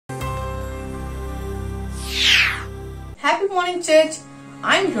Happy morning, church.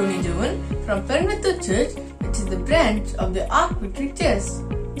 I'm Roni Jovan from Perimeter Church, which is the branch of the ARK Victory Church.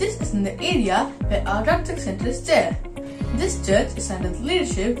 This is in the area where our Doctor Center is there. This church is under the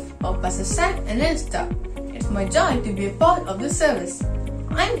leadership of Pastor Sam and Elsta. It's my joy to be a part of this service.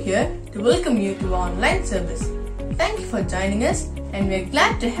 I'm here to welcome you to our online service. Thank you for joining us, and we're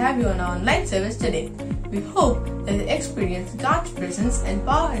glad to have you on our online service today. We hope that you experience God's presence and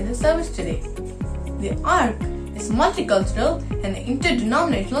power in the service today. The ARK is a multicultural and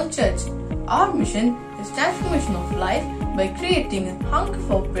interdenominational church. Our mission is transformation of life by creating a hunger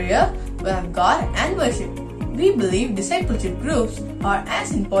for prayer, word of God, and worship. We believe discipleship groups are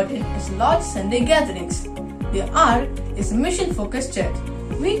as important as large Sunday gatherings. The ARK is a mission-focused church.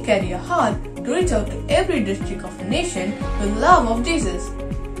 We carry a heart to reach out to every district of the nation with the love of Jesus.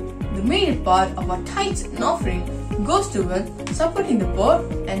 The major part of our tithes and offering goes towards supporting the poor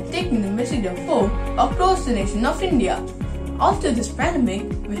and taking the message of hope across the nation of India. After this pandemic,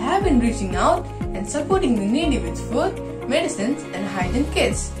 we have been reaching out and supporting the needy with food, medicines, and hygiene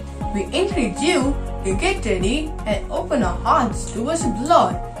kits. We encourage you to get ready and open our hearts to worship the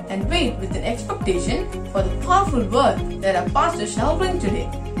Lord and wait with an expectation for the powerful word that our pastor shall bring today.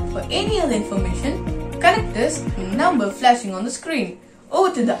 For any other information, connect us to the number flashing on the screen.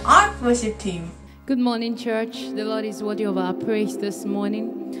 Over to the ARK worship team. Good morning, church. The Lord is worthy of our praise this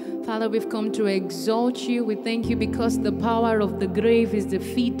morning. Father, we've come to exalt you. We thank you because the power of the grave is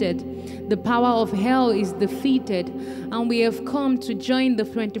defeated. The power of hell is defeated. And we have come to join the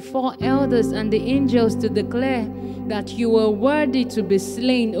 24 elders and the angels to declare that you are worthy to be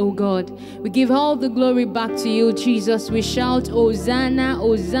slain, O God. We give all the glory back to you, Jesus. We shout, Hosanna,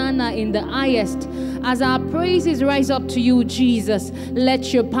 Hosanna in the highest. As our praises rise up to you, Jesus,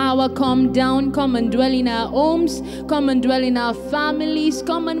 let your power come down, come and dwell in our homes, come and dwell in our families,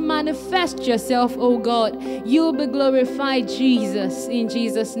 come and manifest yourself, O God. You'll be glorified, Jesus. In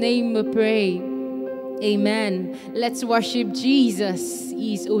Jesus' name we pray. Amen. Let's worship Jesus.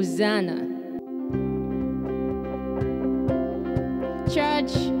 He's Hosanna.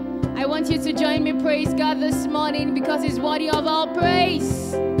 Church, I want you to join me, praise God this morning, because he's worthy of all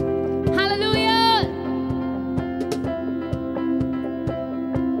praise. Hallelujah.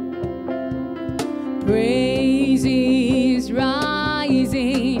 Praise is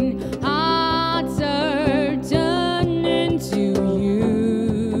rising, hearts are turning to you.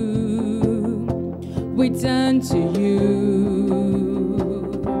 We turn to you.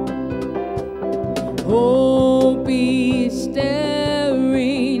 Hope is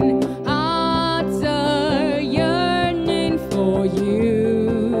stirring, hearts are yearning for you.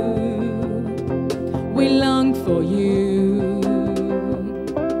 We long for you.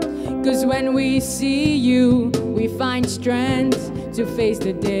 'Cause when we see you, we find strength to face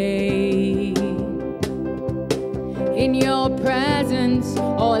the day. In your presence,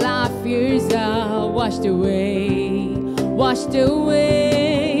 all our fears are washed away, washed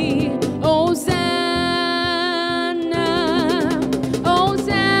away. Hosanna,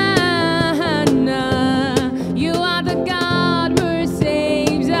 Hosanna. You are the God who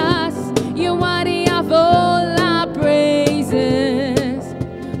saves us. You're worthy of all our praises.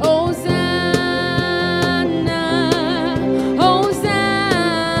 Hosanna,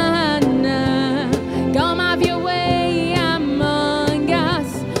 Hosanna. Come have your way among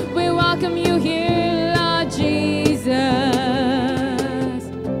us. We welcome you here, Lord Jesus.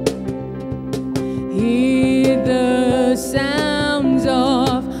 Hear the sounds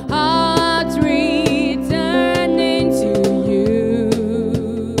of hearts returning to you.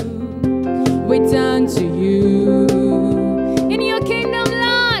 We turn to you. In your kingdom,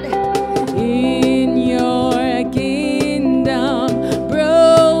 Lord. In your kingdom,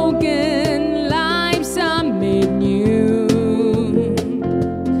 broken lives are made new.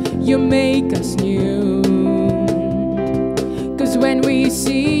 You make us new. 'Cause when we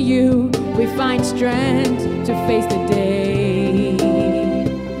see you, we find strength to face the day.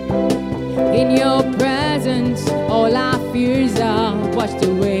 In your presence, all our fears are washed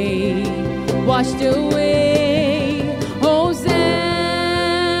away, washed away. Hosanna,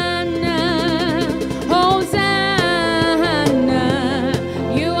 Hosanna.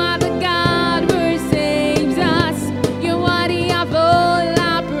 You are the God who saves us. You're worthy of all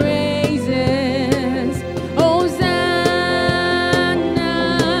our praises. Hosanna,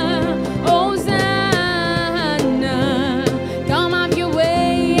 Hosanna. Come have your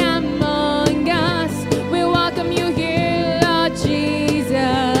way among us. We welcome you here, Lord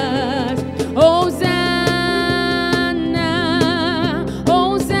Jesus. Hosanna.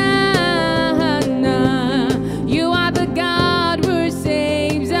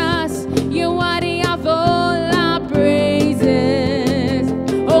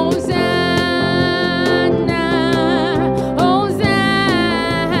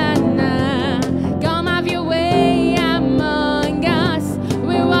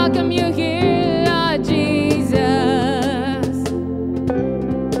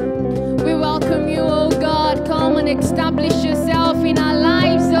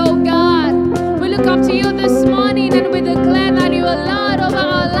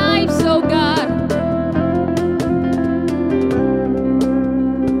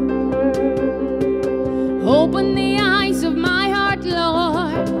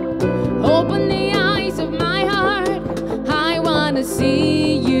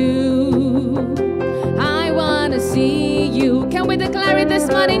 I wanna see you. Can we declare it this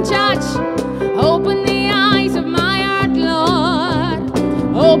morning, church? Open the eyes of my heart, Lord.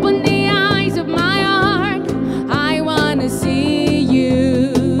 Open the eyes of my heart. I wanna see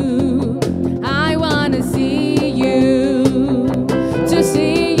you. I wanna see you. To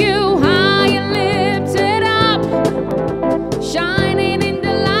see you high and lifted up, shining in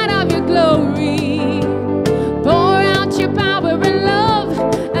the light of your glory. Pour out your power and love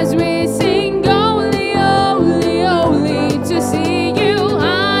as we sing, holy, holy, holy. To see you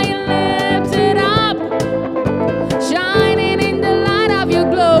high and lifted up, shining in the light of your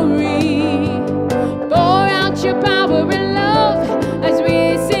glory. Pour out your power and love as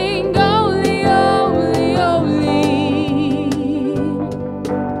we sing, holy, holy, holy.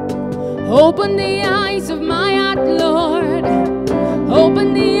 Open the eyes of my heart, Lord.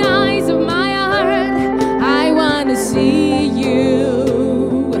 Open the eyes of my heart. I wanna see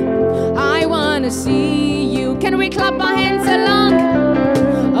you. I wanna see you. Can we clap our hands along?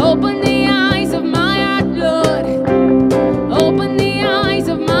 Open the eyes of my heart, Lord. Open the eyes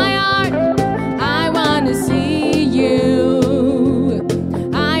of my heart. I wanna see you.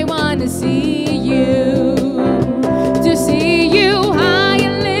 I wanna see you. To see you high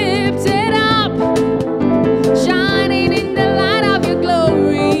and lifted up, shining in the light of your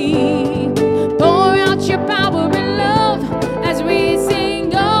glory. Pour out your power and love as we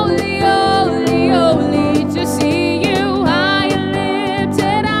sing, holy, holy, holy. To see you high and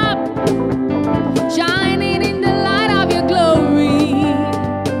lifted up, shining in the light of your glory.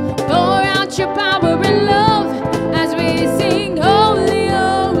 Pour out your power and love as we sing, holy,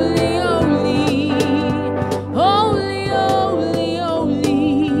 holy, holy. Holy, holy,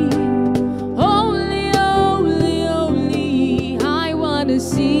 holy. Holy, holy, holy. I wanna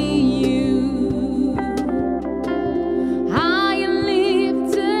see you high and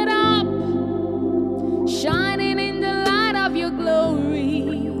lifted up, shining in the light of your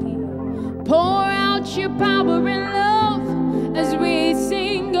glory. Pour out your power and love as we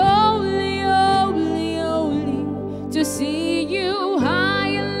sing, holy, holy, holy. To see you high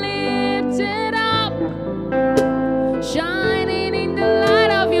and lifted up, shining in the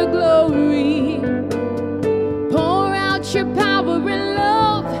light of your glory. Pour out your power and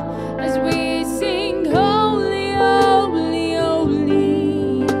love as we sing, holy, holy,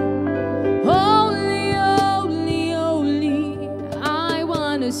 holy. Holy, holy, holy. I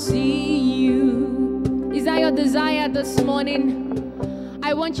wanna see you. Is that your desire this morning?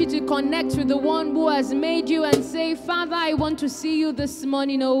 I want you to connect with the one who has made you and say, Father, I want to see you this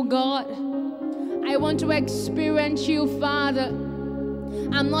morning, oh God. I want to experience you, Father.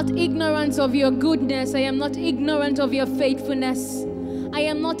 I'm not ignorant of your goodness. I am not ignorant of your faithfulness. I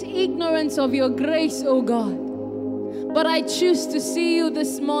am not ignorant of your grace, oh God. But I choose to see you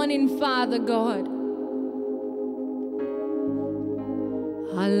this morning, Father God.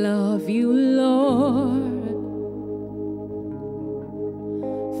 I love you, Lord,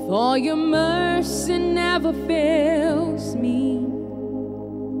 for your mercy never fails me.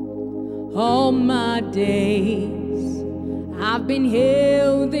 All my days I've been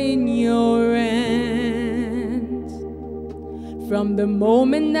held in your hands. From the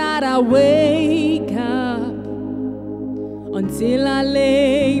moment that I wake up until I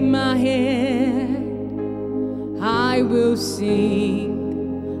lay my head, I will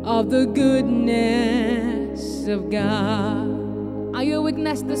sing of the goodness of God. Are you a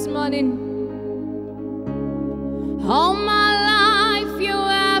witness this morning? All my life you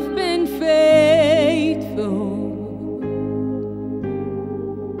have been faithful.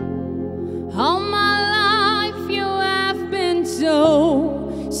 All my life you have been so,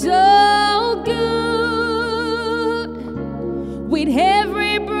 so good. With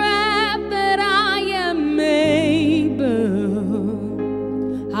every breath that I am able,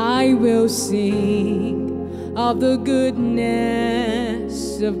 I will sing of the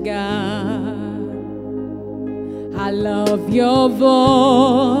goodness of God. I love your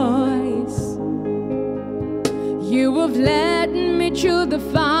voice. You have led me through the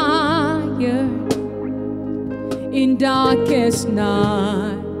fire in darkest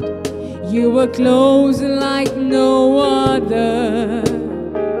night. You were close like no other.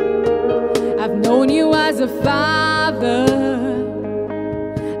 I've known you as a father.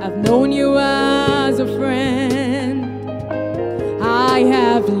 I've known you as a friend. I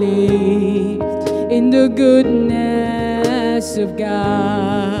have lived in the goodness of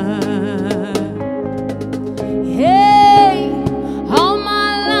God. Hey, all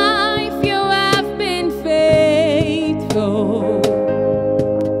my life you have been faithful.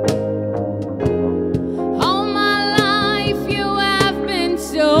 All my life you have been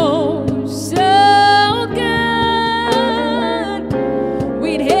so, so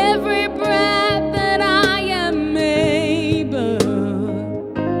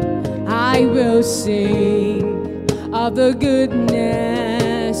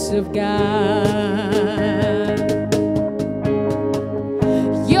of God.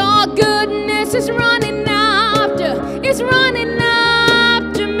 Your goodness is running after, it's running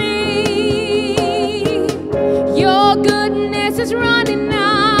after me. Your goodness is running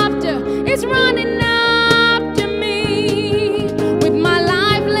after, it's running after me. With my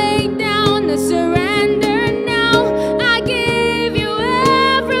life laid down to surrender now, I give you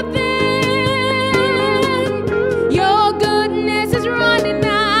everything. Your goodness is running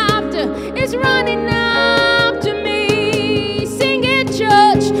after, it's running after me. Sing it,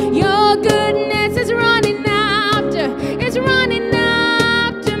 church. Your goodness is running after, it's running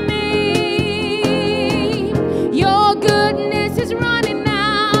after me. Your goodness is running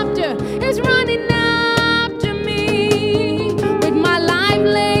after, it's running after me. With my life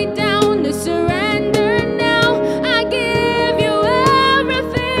laid down to surrender now, I give you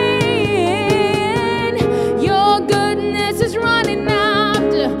everything. Your goodness is running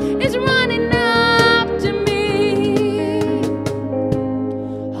after, it's running after me.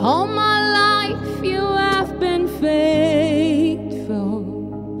 All my life you have been faithful.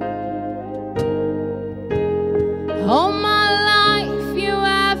 All my life you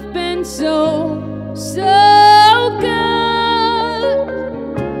have been so, so good.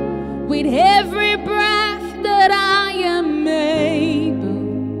 With every breath that I am able,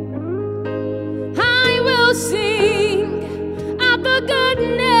 I will sing of the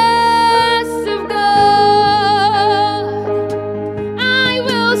goodness of God. I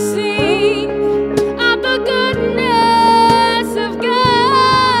will sing of the goodness of God.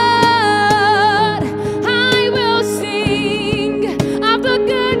 I will sing of the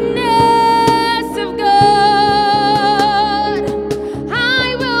goodness of God.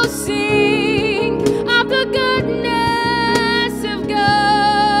 I will sing of the goodness of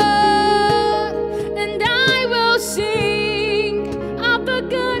God. And I will sing of the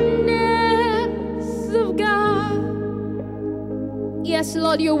goodness of God. Yes,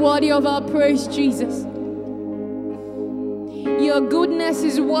 Lord, you're worthy of our praise, Jesus. Your goodness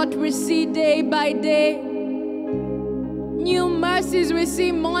is what we see day by day. New mercies we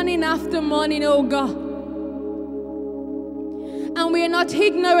see morning after morning, oh God. And we are not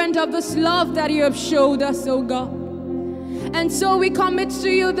ignorant of this love that you have showed us, oh God. And so we commit to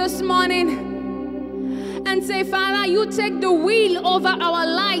you this morning and say, Father, you take the wheel over our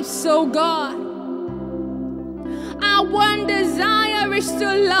lives, oh God. Our one desire is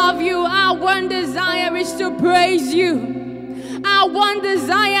to love you. Our one desire is to praise you. Our one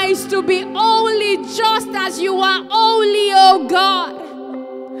desire is to be holy just as you are holy, oh God.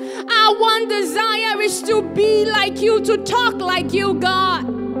 Our one desire is to be like you, to talk like you, God.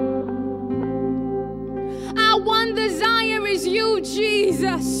 Our one desire is you,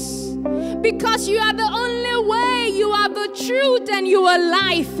 Jesus. Because you are the only way, you are the truth, and you are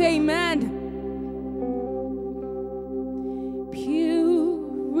life. Amen.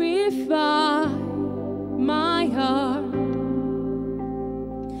 Purify my heart.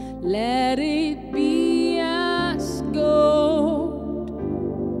 Let it be as gold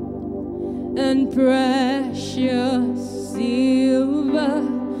and precious silver.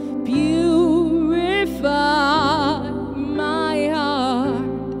 Purify my heart.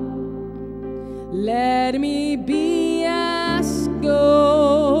 Let me be as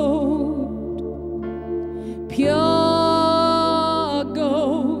gold, pure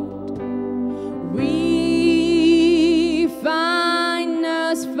gold,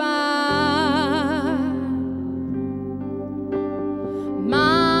 refiner's fire.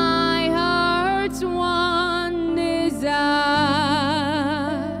 My heart's one desire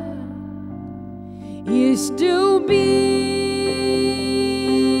is to be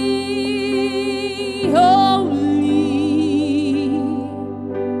holy,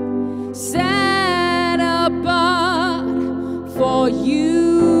 set apart for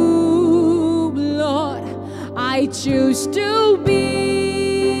you, Lord. I choose to be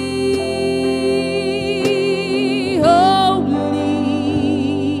holy,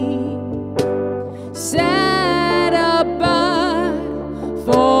 set apart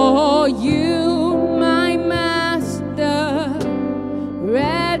for you, my Master,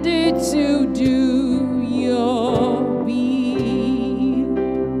 ready to do your will.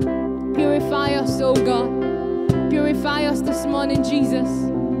 Purify us, oh God. Purify us this morning, Jesus.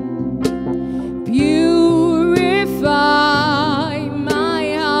 Purify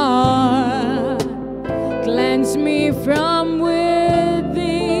my heart. Cleanse me from within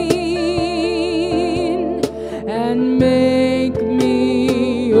and make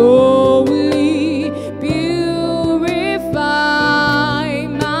me holy. Purify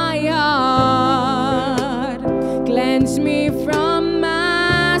my heart. Cleanse me from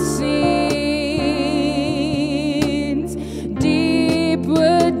my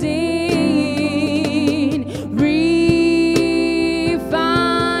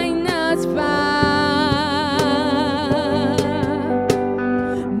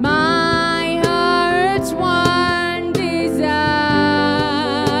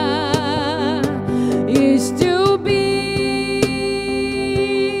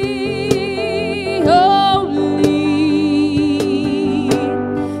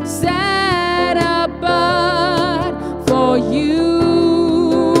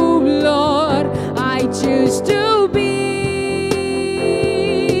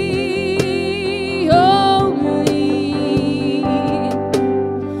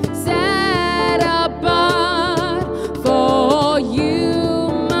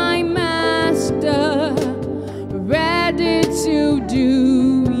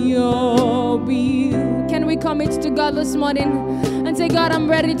commit to God this morning and say, God, I'm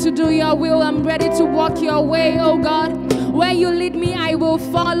ready to do your will. I'm ready to walk your way, oh God. Where you lead me, I will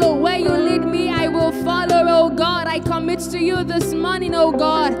follow. Where you lead me, I will follow, oh God. I commit to you this morning, oh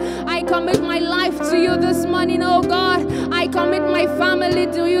God. I commit my life to you this morning, oh God. I commit my family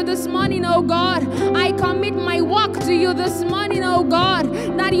to you this morning, oh God. I commit my work to you this morning, oh God.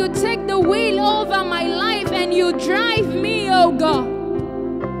 That you take the wheel over my life and you drive me, oh God.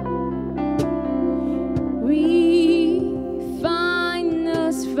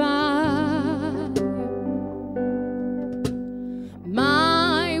 Refiner's fire,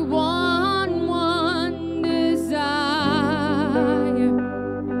 my one desire.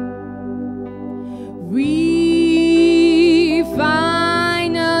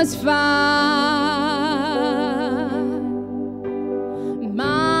 Refiner's fire,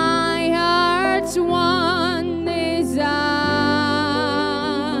 my heart's one desire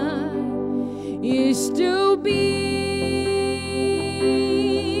is to be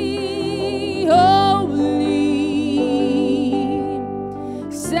holy,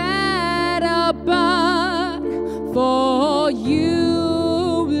 set apart for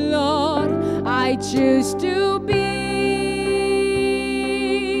you, Lord. I choose to be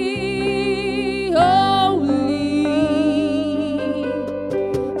holy,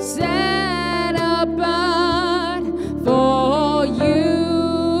 set apart for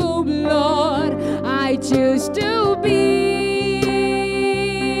you, Lord. I choose to be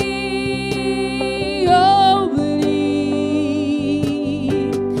holy,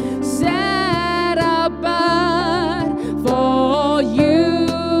 set apart for you,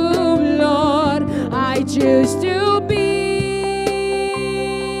 Lord. I choose to be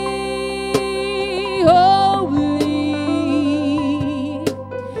holy,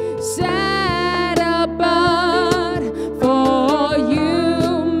 set apart for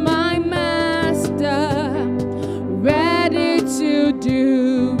you, my Master, ready to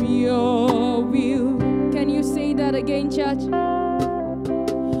do your will. Can you say that again, church?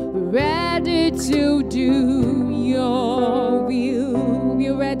 Ready to do your will. We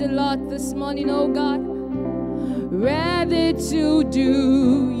ready, Lord, this morning, oh God. Ready to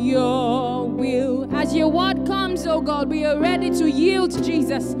do your will. As your word comes, oh God, we are ready to yield to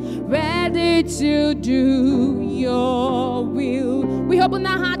Jesus. Ready to do your will. We open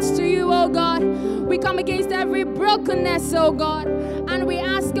our hearts to you, oh God. We come against every brokenness, oh God. And we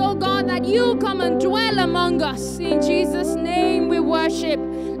ask, oh God, that you come and dwell among us. In Jesus' name we worship.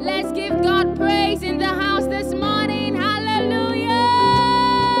 Let's give God praise in the house this morning. Hallelujah.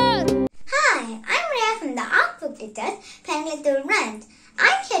 Hi, I'm Rhea from the ARK Church, Penglethorpe Branch.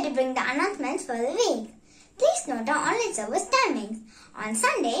 I'm here to bring the announcements for the week. Please note our online service timings. On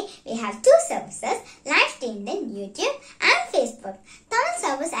Sunday, we have 2 services live streamed in YouTube and Facebook. Tamil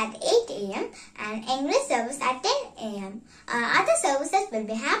service at 8 a.m. and English service at 10 a.m. Our other services will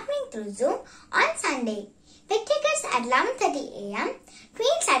be happening through Zoom on Sunday. Picnickers at 11:30 a.m.,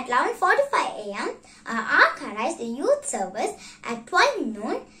 Queens at 11:45 a.m., our ARK Arise the youth service at 12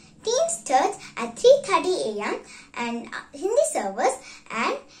 noon, Teens Church at 3:30 a.m. and Hindi service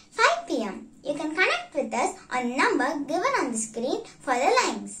at 5 p.m. You can connect with us on the number given on the screen for the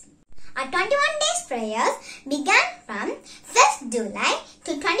lines. Our 21 days prayers began from 1st July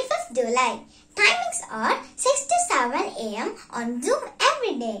to 25th July. Timings are 6 to 7 a.m. on Zoom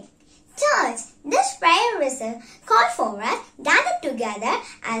every day. Church, this prayer is a call for us gathered together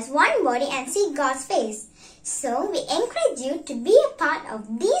as one body and see God's face. So we encourage you to be a part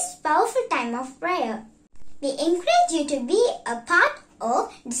of this powerful time of prayer. We encourage you to be a part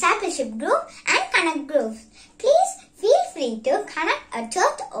of discipleship group and connect groups. Please feel free to connect a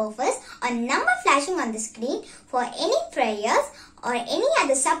church office on number flashing on the screen for any prayers or any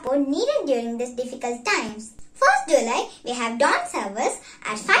other support needed during these difficult times. 1st July, we have dawn service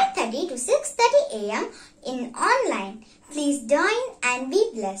at 5:30 to 6:30 a.m. in online. Please join and be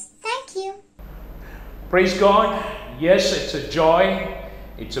blessed. Thank you. Praise God. Yes, it's a joy,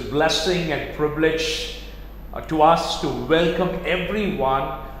 it's a blessing and privilege to us to welcome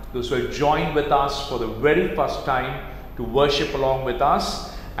everyone, those who have joined with us for the very first time to worship along with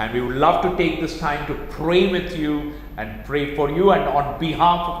us. And we would love to take this time to pray with you and pray for you. And on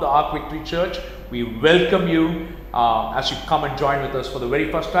behalf of the ARK Victory Church, we welcome you as you come and join with us for the very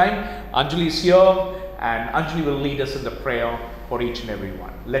first time. Anjali is here and Anjali will lead us in the prayer for each and every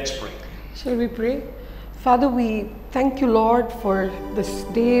one. Let's pray. Shall we pray? Father, we thank you, Lord, for this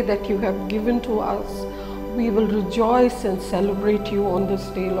day that you have given to us. we will rejoice and celebrate you on this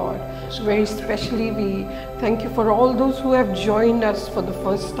day, Lord. Very especially, we thank you for all those who have joined us for the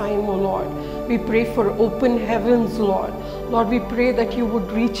first time, O Lord. We pray for open heavens, Lord. Lord, we pray that you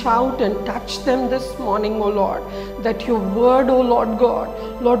would reach out and touch them this morning, O Lord. That your word, O Lord God,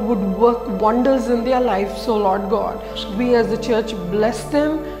 Lord, would work wonders in their lives, O Lord God. We as a church bless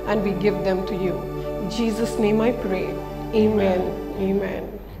them and we give them to you. In Jesus' name I pray. Amen. Amen.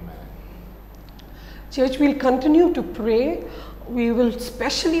 Church, we'll continue to pray. We will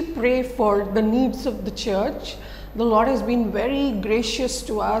especially pray for the needs of the church. The Lord has been very gracious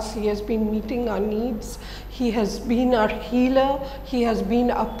to us. He has been meeting our needs. He has been our healer. He has been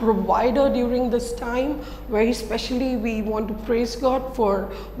a provider during this time. Very especially, we want to praise God for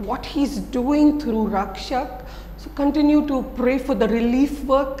what He's doing through Rakshak. So continue to pray for the relief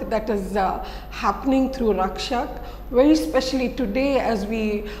work that is happening through Rakshak. Very especially today, as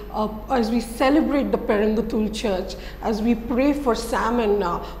we celebrate the Perangatul Church, as we pray for Sam and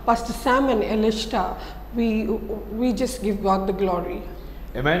Pastor Sam and Elishta, we just give God the glory.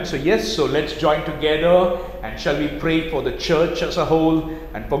 Amen. So yes, so let's join together and shall we pray for the church as a whole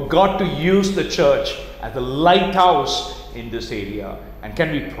and for God to use the church as a lighthouse in this area. And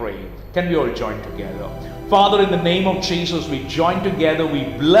can we pray? Can we all join together? Father, in the name of Jesus, we join together. We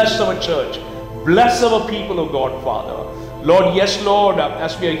bless our church. Bless our people, O God, Father. Lord, yes, Lord,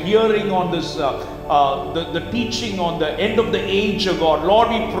 as we are hearing on this, the teaching on the end of the age, O God, Lord,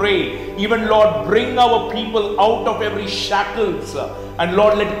 we pray, even Lord, bring our people out of every shackles, and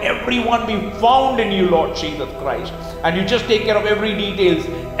Lord, let everyone be found in you, Lord Jesus Christ, and you just take care of every details,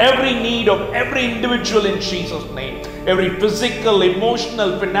 every need of every individual in Jesus' name, every physical,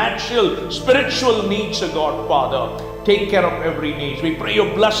 emotional, financial, spiritual needs, O God, Father. Take care of every need. We pray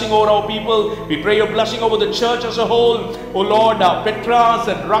your blessing over our people. We pray your blessing over the church as a whole. Oh Lord, Petras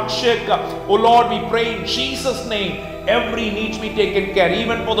and Rakshak. Oh Lord, we pray in Jesus' name, every need be taken care,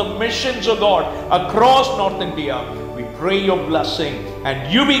 even for the missions of God across North India. We pray your blessing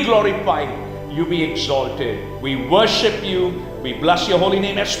and you be glorified, you be exalted. We worship you. We bless your holy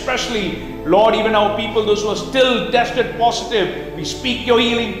name, especially, Lord, even our people, those who are still tested positive. We speak your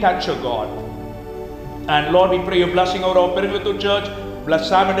healing touch, O God. And Lord, we pray your blessing over our Perangatul Church. Bless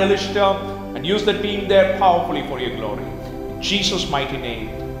Sam and Elishta and use the team there powerfully for your glory. In Jesus' mighty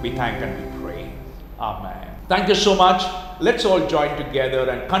name, we thank and we pray. Amen. Thank you so much. Let's all join together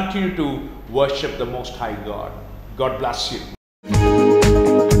and continue to worship the Most High God. God bless you.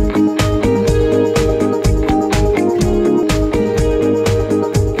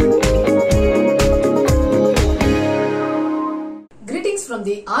 Greetings from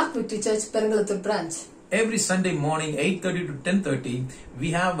the ARK Victory Church, Perangatul branch. Every Sunday morning, 8:30 to 10:30, we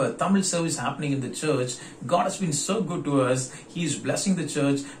have a Tamil service happening in the church. God has been so good to us. He is blessing the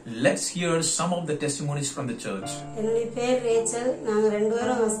church. Let's hear some of the testimonies from the church. என்னுடைய பேர் Rachel. நாங்க ரெண்டு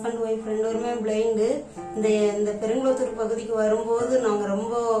பேரும் husband wife ரெண்டு பேருமே blind. இந்த பெருங்குளத்தூர் பகுதிக்கு வரும்போது நாங்க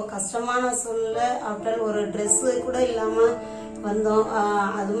ரொம்ப கஷ்டமான சூழ்நிலை, ஆஃப்டர் ஒரு ட்ரெஸ் கூட இல்லாம வந்தோம்.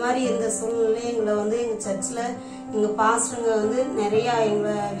 அது மாதிரி இந்த சூழ்நிலை எங்களை எங்க சர்ச்சில் எங்க பாஸ்டருங்க நிறைய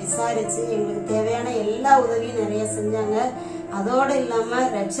எங்களை விசாரிச்சு எங்களுக்கு தேவையான எல்லா உதவியும் நிறைய செஞ்சாங்க. அதோட இல்லாம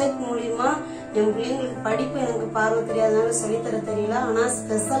ரட்சக் மூலியமா என் பிள்ளைங்களுக்கு படிப்பு எனக்கு பார்வை தெரியாதனால சொல்லித்தர தெரியல. ஆனா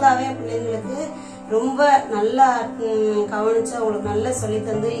ஸ்பெஷலாவே பிள்ளைங்களுக்கு ரொம்ப நல்லா கவனிச்சு அவங்களுக்கு நல்லா சொல்லி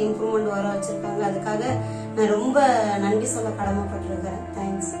தந்து இம்ப்ரூவ்மெண்ட் வர வச்சிருக்காங்க. அதுக்காக நான் ரொம்ப நன்றி சொல்ல கடமைப்பட்டிருக்கிறேன்.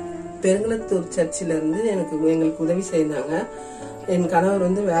 தேங்க்ஸ். பெருங்குளத்தூர் சர்ச்சில இருந்து எங்களுக்கு உதவி செய்தாங்க. என்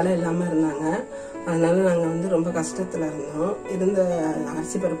கணவர் வேலை இல்லாம இருந்தாங்க. அதனால நாங்க ரொம்ப கஷ்டத்துல இருந்த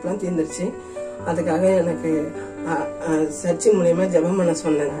அரிசி பருப்புலாம் தீர்ந்துருச்சு. அதுக்காக எனக்கு சர்ச்சி மூலியமா ஜெபம் பண்ண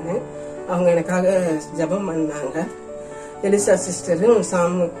சொன்னேன். நானு அவங்க எனக்காக ஜெபம் பண்ணாங்க. எலிசா சிஸ்டரும்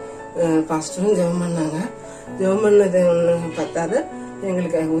சாம் பாஸ்டரும் ஜெபம் பண்ணாங்க. ஜெபம் பண்ணது பத்தாது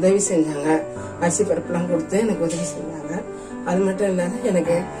எங்களுக்கு உதவி செஞ்சாங்க. அரிசி பருப்புலாம் கொடுத்து எனக்கு உதவி செஞ்சாங்க. அது மட்டும் இல்லாத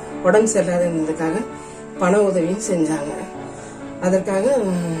எனக்கு உடம்பு சரியில்லாத இருந்ததுக்காக பண உதவியும் செஞ்சாங்க. அதற்காக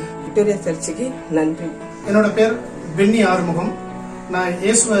விக்டோரியா சர்ச்சுக்கு நன்றி. என்னோட பேர் பென்னி ஆறுமுகம். நான்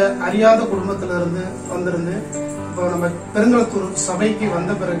இயேசுவை அறியாத குடும்பத்தில இருந்து வந்திருந்தேன். இப்போ நம்ம பெருங்குளத்தூர் சபைக்கு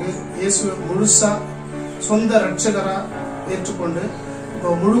வந்த பிறகு இயேசுவை முழுசா சொந்த ரட்சகரா ஏற்றுக்கொண்டு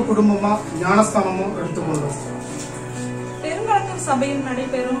இப்போ முழு குடும்பமா ஞானஸ்தானமும் எடுத்துக்கொண்டோம். பெருங்குளத்தூர் சபையில்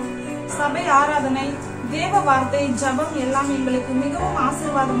நடைபெறும் சபை ஆராதனை, தேவ வார்த்தை, ஜபம் எல்லாம் எங்களுக்கு மிகவும்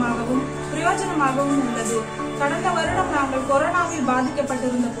ஆசீர்வாதமாகவும் பிரயோஜனமாகவும் உள்ளது. கடந்த வருடம் நாங்கள் கொரோனாவில்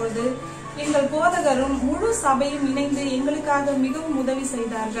பாதிக்கப்பட்டிருந்த பொழுது எங்கள் போதகரும் முழு சபையும் இணைந்து எங்களுக்காக மிகவும் உதவி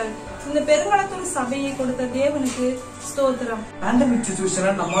செய்தார்கள். இந்த பெருங்களத்தூர் சபையை கொடுத்த தேவனுக்கு ஸ்தோத்திரம். பேண்டமிக்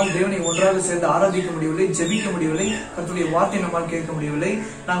சிச்சுவேஷன்ல நம்மால் தேவனை ஒன்றாக சேர்ந்து ஆராதிக்க முடியவில்லை, ஜெபிக்க முடியவில்லை, கர்த்தருடைய வார்த்தை நம்மால் கேட்க முடியவில்லை.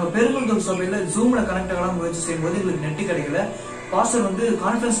 நாங்க பெருங்களத்தூர் சபையில ஜூம்ல கனெக்ட் ஆகலாம் முயற்சி செய்யும் போது எங்களுக்கு நெட் கிடைக்கல. பாஸ்டர்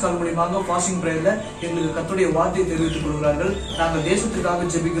கான்ஃபரன்ஸ் கால் மூலியமாக ஃபாஸ்டிங் பிரேயர்ல எங்களுக்கு கர்த்தருடைய வார்த்தையை தெரிவித்துக் கொள்கிறார்கள். நாங்கள் தேசத்துக்காக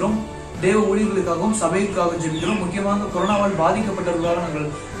ஜெபிக்கிறோம், தேவ ஊழியர்களுக்காகவும் சபைக்காக ஜெபிக்கிறோம். முக்கியமாக கொரோனாவால் பாதிக்கப்பட்டவர்களாக நாங்கள்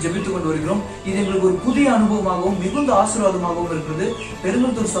ஜெபித்துக் கொண்டு வருகிறோம். இது எங்களுக்கு ஒரு புதிய அனுபவமாகவும் மிகுந்த ஆசீர்வாதமாகவும் இருக்கிறது.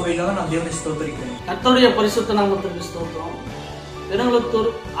 பெருங்களத்தூர் சபைக்காக நான் தேவனை ஸ்தோத்திரிக்கிறேன். கர்த்தருடைய பரிசுத்த நாமத்திற்கு ஸ்தோத்திரம். பெருங்களத்தூர்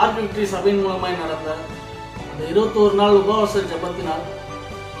ஆர்க் விக்டரி சபையின் மூலமாய் நடந்த அந்த 21 நாள் உபவாச ஜெபத்தினால்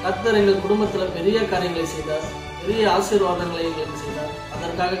கர்த்தர் எங்கள் குடும்பத்தில் பெரிய காரியங்களை செய்தார், பெரிய ஆசீர்வாதங்களை எங்களுக்கு செய்தார்.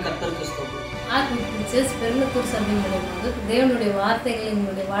 அதற்காக கர்த்தருக்கு ஸ்தோத்திரம். ஆர்க் விக்டரி சர்ச் பெருங்களத்தூர் சபையின் மூலமாக தேவனுடைய வார்த்தைகள்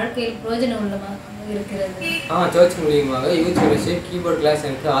எங்களுடைய வாழ்க்கையில் பிரயோஜனம் உள்ளமாக இருக்கிறது. சர்ச் மூலியமாக யூத் ஃபெலோஷிப் கீபோர்ட் கிளாஸ்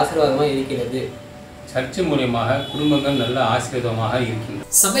எனக்கு ஆசீர்வாதமாக இருக்கிறது. சர்ச் மூலியமாக குடும்பங்கள் நல்ல ஆசீர்வாதமாக இருக்கின்றன.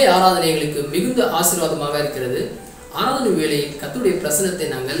 சபை ஆராதனை எங்களுக்கு மிகுந்த ஆசீர்வாதமாக இருக்கிறது. ஆராதனை வேளையில் கர்த்தருடைய பிரசன்னத்தை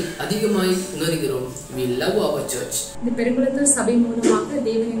நாங்கள் அதிகமாய் உணர்கிறோம். We love our church. இந்த பெருங்களத்தூர் சபை மூலமாக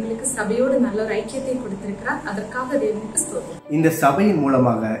தேவன் எங்களுக்கு சபையோடு நல்ல ஒரு ஐக்கியத்தை கொடுத்திருக்கிறார். அதற்காக தேவனுக்கு ஸ்தோத்திரம். இந்த சபையின்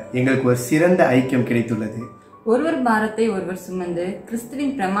மூலமாக எங்களுக்கு ஒரு சிறந்த ஐக்கியம் கிடைத்துள்ளது. ஒருவர் பாரத்தை ஒருவர் சுமந்து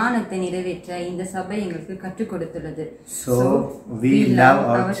கிறிஸ்துவின் பிரமாணத்தை நிறைவேற்ற இந்த சபை எங்களுக்கு கற்றுக் கொடுத்துள்ளது. So we love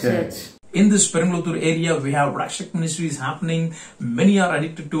our church. In this Perambalur area, we have Rakshak ministries happening. Many are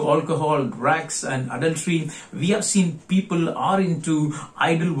addicted to alcohol, drugs and adultery. We have seen people are into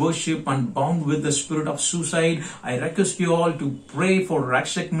idol worship and bound with the spirit of suicide. I request you all to pray for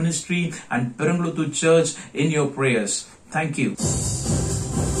Rakshak ministry and Perambalur church in your prayers. Thank you.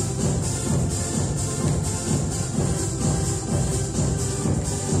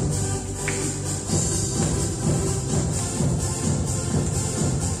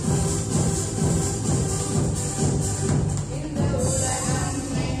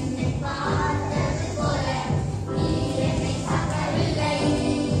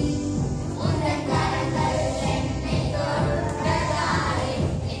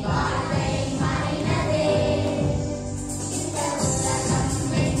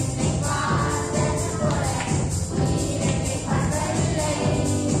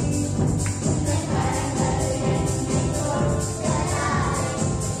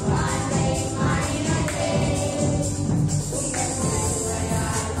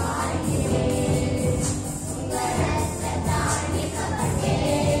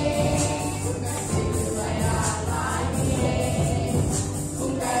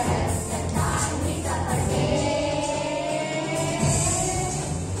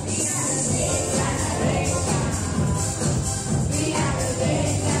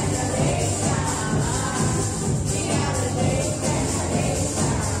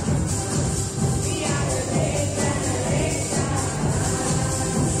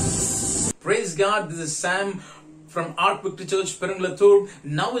 Praise God, this is Sam from ARK Victory Church, Perambalur.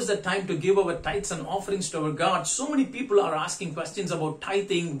 Now is the time to give our tithes and offerings to our God. So many people are asking questions about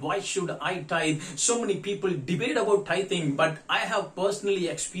tithing. Why should I tithe? So many people debate about tithing, but I have personally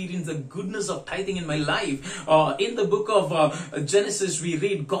experienced the goodness of tithing in my life. In the book of Genesis, we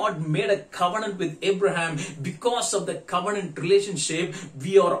read God made a covenant with Abraham. Because of the covenant relationship,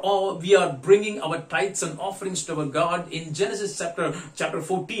 we are bringing our tithes and offerings to our God. In Genesis chapter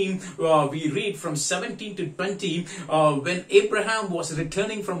 14, we read from 17 to 20. When Abraham was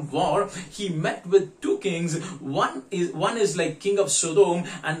returning from war, he met with two kings. One is like king of Sodom,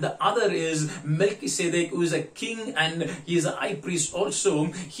 and the other is Melchizedek, who is a king and he is a high priest also.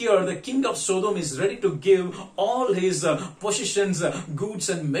 Here the king of Sodom is ready to give all his possessions, goods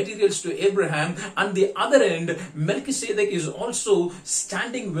and materials to Abraham. On the other end, Melchizedek is also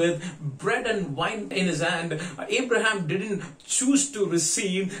standing with bread and wine in his hand. Abraham didn't choose to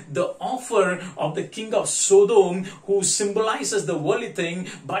receive the offer of the king of Sodom, who symbolizes the worldly thing,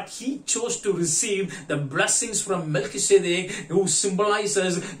 but he chose to receive the blessings from Melchizedek, who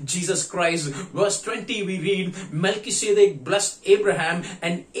symbolizes Jesus Christ. Verse 20, we read, Melchizedek blessed Abraham,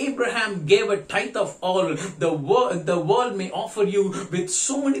 and Abraham gave a tithe of all. The world may offer you with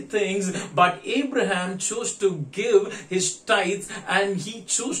so many things, but Abraham chose to give his tithe, and he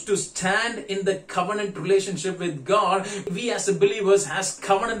chose to stand in the covenant relationship with God. We as believers has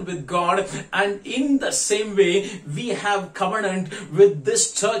covenant with God, and in the same way we have covenant with this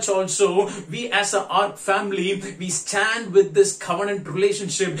church also. We as a ARK family, we stand with this covenant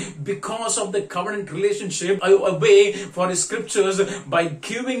relationship. Because of the covenant relationship, I obey for his scriptures by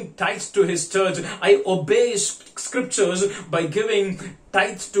giving tithes to his church. I obey his scriptures by giving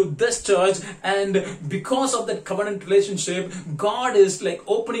tithes to this church, and because of that covenant relationship, God is like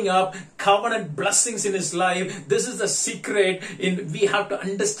opening up covenant blessings in his life. This is the secret we have to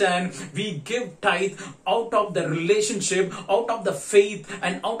understand. We give tithe out of the relationship, out of the faith,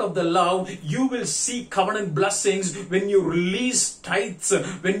 and out of the love. You will see covenant blessings when you release tithes.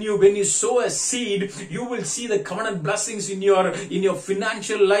 When you sow a seed, you will see the covenant blessings in your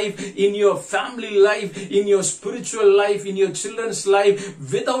financial life, in your family life, in your spiritual life, in your children's life,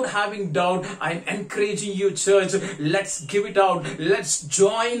 without having doubt. I'm encouraging you, church, let's give it out. Let's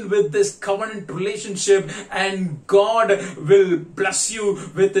join with this covenant relationship, and God will bless you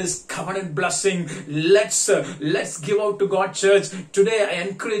with this covenant blessing. Let's give out to God, church. Today I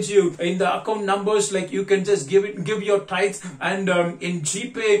encourage you, in the account numbers, like you can just give your tithes, and in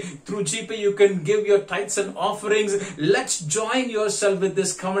GPay, through GPay you can give your tithes and offerings. Let's join yourself with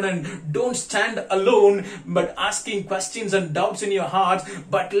this covenant. Don't stand alone but asking questions and doubts in your heart,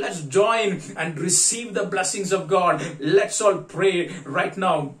 but let's join and receive the blessings of God. Let's all pray right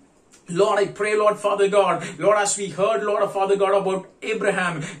now. Lord, I pray, Lord Father God, Lord, as we heard, Lord Father God, about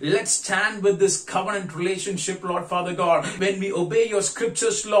Abraham, let's stand with this covenant relationship, Lord Father God. When we obey your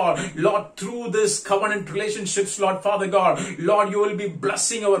scriptures, Lord, through this covenant relationships, Lord Father God, Lord, you will be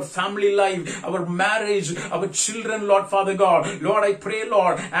blessing our family life, our marriage, our children, Lord Father God. Lord, I pray,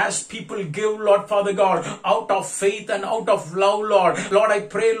 Lord, as people give, Lord Father God, out of faith and out of love, Lord, I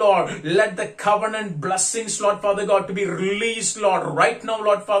pray, Lord, let the covenant blessings, Lord Father God, to be released, Lord, right now,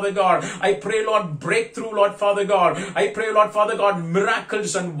 Lord Father God. I pray, Lord, breakthrough, Lord Father God. I pray, Lord Father God,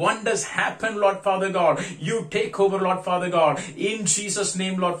 miracles and wonders happen, Lord Father God. You take over, Lord Father God. In Jesus'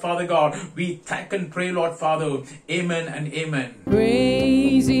 name, Lord Father God, we thank and pray, Lord Father. Amen and amen.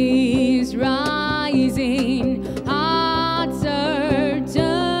 Praise is rising, hearts are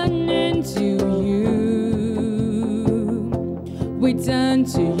turning to you. We turn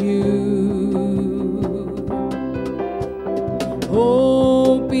to you.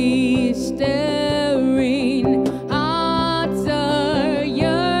 Hope is stirring, hearts are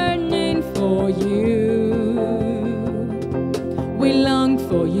yearning for you. We long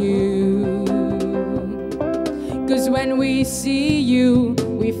for you. 'Cause when we see you,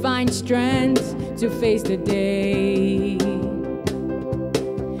 we find strength to face the day.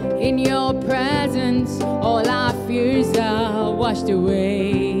 In your presence, all our fears are washed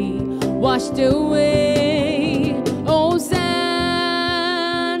away, washed away. Oh,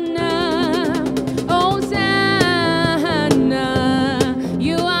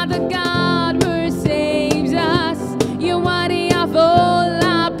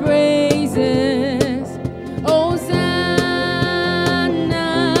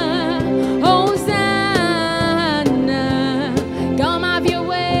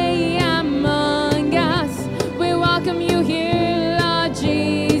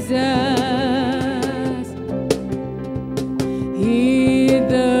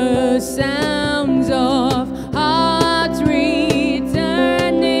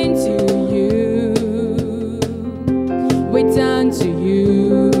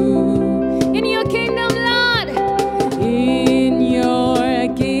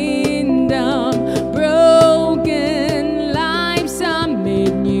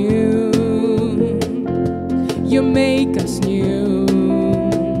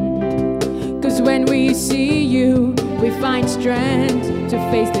 strength to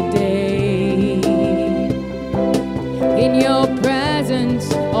face the day. In your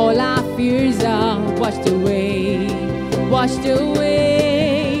presence, all our fears are washed away, washed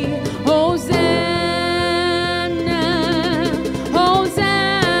away. Hosanna, Hosanna.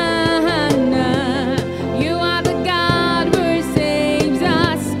 You are the God who saves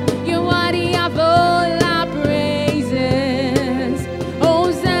us. You're worthy of all our praises.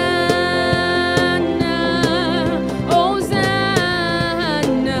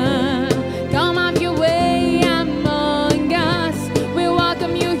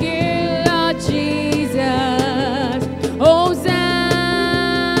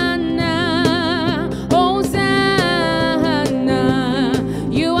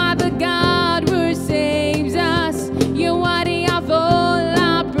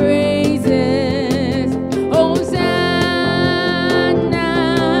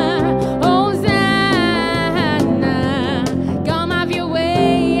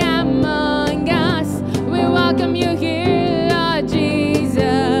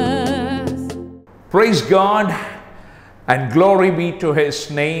 Praise God and glory be to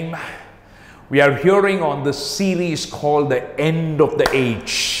His name. We are hearing on this series called The End of the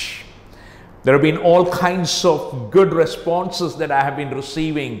Age. There have been all kinds of good responses that I have been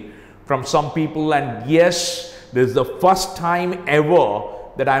receiving from some people, and yes, this is the first time ever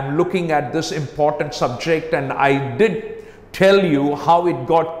that I'm looking at this important subject, and I did tell you how it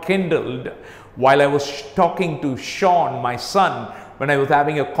got kindled while I was talking to Sean, my son, when I was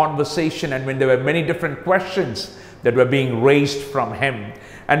having a conversation, and when there were many different questions that were being raised from him.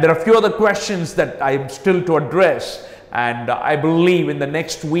 And there are a few other questions that I'm still to address, and I believe in the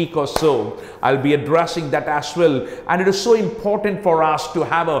next week or so I'll be addressing that as well. And it is so important for us to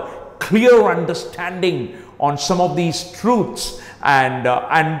have a clear understanding on some of these truths,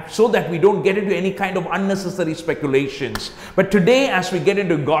 and so that we don't get into any kind of unnecessary speculations. But today, as we get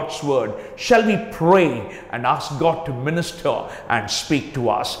into God's word, shall we pray and ask God to minister and speak to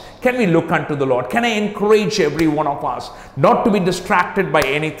us? Can we look unto the Lord? Can I encourage every one of us not to be distracted by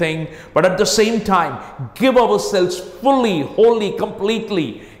anything, but at the same time give ourselves fully, wholly,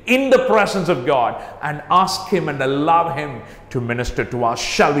 completely in the presence of God and ask Him and allow Him to minister to us?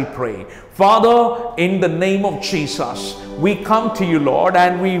 Shall we pray? Father, in the name of Jesus, we come to you, Lord,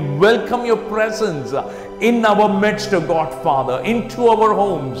 and we welcome your presence in our midst, O God, Father, into our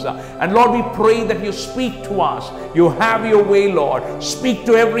homes. And Lord, we pray that you speak to us. You have your way, Lord. Speak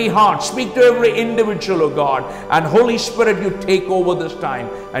to every heart. Speak to every individual, O God. And Holy Spirit, you take over this time.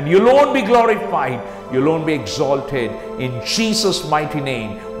 And you alone be glorified. You alone be exalted. In Jesus' mighty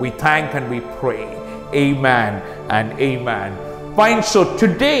name, we thank and we pray. Amen and amen. Fine. So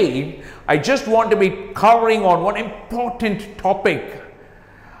today, I just want to be covering on one important topic,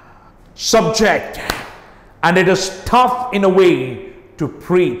 subject, and it is tough in a way to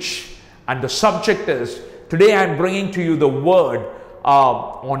preach. And the subject is, today I am bringing to you the word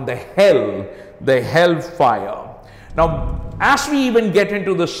on the hellfire. Now, as we even get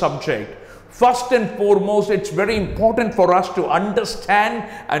into the subject, first and foremost, it's very important for us to understand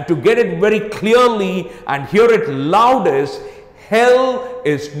and to get it very clearly and hear it loudest. Hell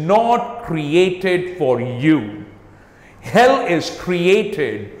is not created for you. Hell is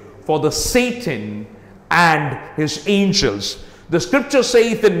created for the Satan and his angels. The scripture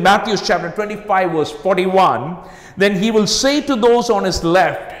saith in Matthew chapter 25 verse 41, then he will say to those on his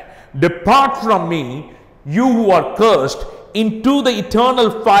left, depart from me, you who are cursed, into the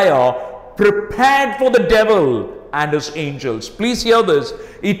eternal fire prepared for the devil and his angels. Please hear this.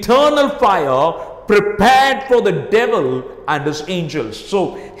 Eternal fire prepared for the devil and his angels.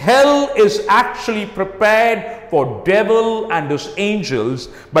 So hell is actually prepared for devil and his angels,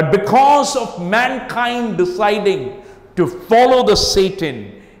 but because of mankind deciding to follow the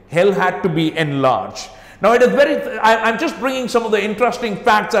Satan, hell had to be enlarged. Now it is I'm just bringing some of the interesting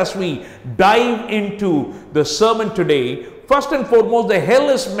facts as we dive into the sermon today. First and foremost, the hell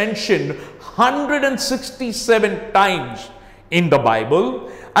is mentioned 167 times in the Bible,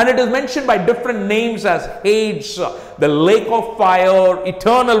 and it is mentioned by different names as Hades, the lake of fire,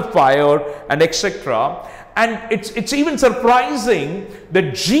 eternal fire, and etc. And it's even surprising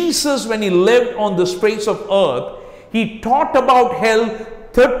that Jesus, when he lived on this face of earth, he taught about hell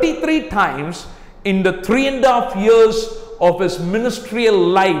 33 times in the 3.5 years of his ministerial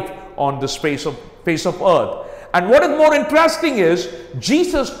life on this face of earth. And what is more interesting is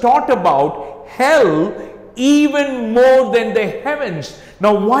Jesus taught about hell even more than the heavens.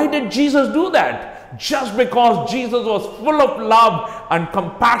 Now, why did Jesus do that? Just because Jesus was full of love and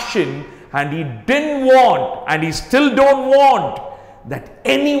compassion, and he didn't want, and he still don't want, that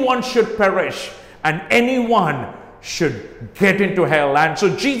anyone should perish and anyone should get into hell. And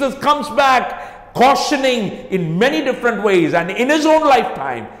so Jesus comes back cautioning in many different ways, and in his own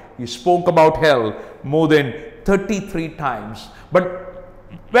lifetime he spoke about hell more than 33 times. But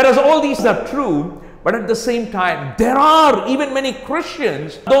whereas all these are true, but at the same time, there are even many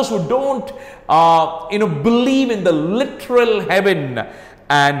Christians, those who don't believe in the literal heaven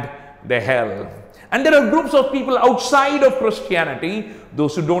and the hell. And there are groups of people outside of Christianity,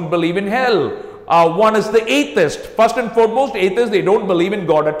 those who don't believe in hell. One is the atheist. First and foremost, atheists, they don't believe in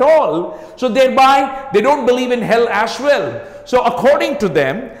God at all. So thereby, they don't believe in hell as well. So according to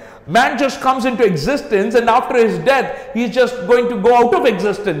them, man just comes into existence, and after his death, he's just going to go out of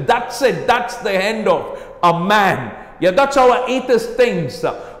existence. That's it. That's the end of a man. Yeah, that's how an atheist thinks.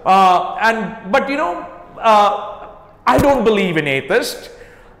 But you know, I don't believe in atheists.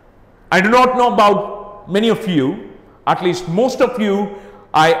 I do not know about many of you, at least most of you.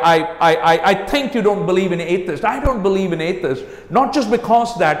 I think you don't believe in atheists. I don't believe in atheists, not just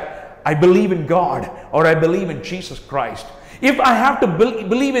because that I believe in God or I believe in Jesus Christ. If I have to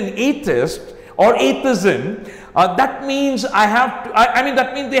believe in atheist or atheism, that means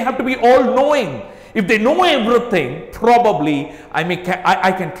that means they have to be all-knowing. If they know everything, probably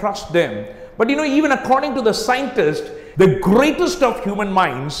I can trust them. But you know, even according to the scientists, the greatest of human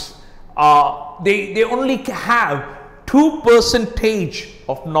minds, they only have 2%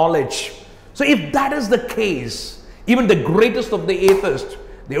 of knowledge. So if that is the case, even the greatest of the atheists,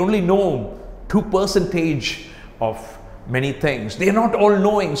 they only know 2% of many things. They are not all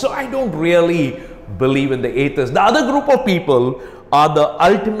knowing. So I don't really believe in the atheists. The other group of people are the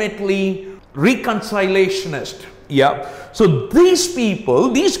ultimately reconciliationists. Yeah. So these people,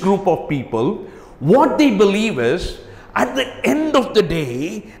 this group of people, what they believe is, at the end of the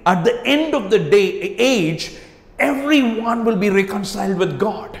day, age, everyone will be reconciled with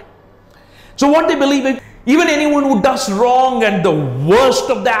God. So what they believe is, even anyone who does wrong and the worst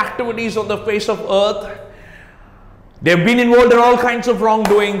of the activities on the face of earth, they've been involved in all kinds of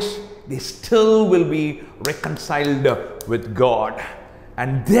wrongdoings, they still will be reconciled with God.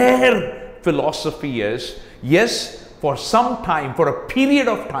 And their philosophy is, yes, for some time, for a period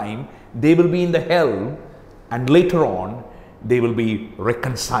of time, they will be in the hell, and later on, they will be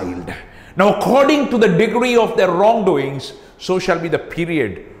reconciled. Now, according to the degree of their wrongdoings, so shall be the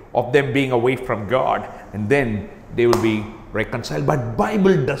period of them being away from God, and then they will be reconciled. But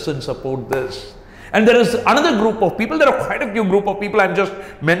Bible doesn't support this. And there is another group of people, there are quite a few group of people, I'm just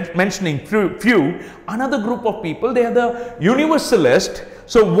mentioning few. Another group of people, they are the universalists.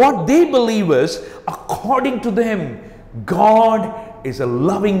 So what they believe is, according to them, God is a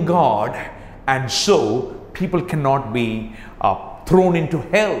loving God, and so people cannot be thrown into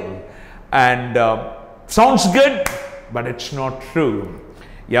hell. And sounds good, but it's not true.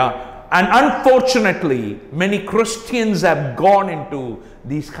 Yeah. And unfortunately, many Christians have gone into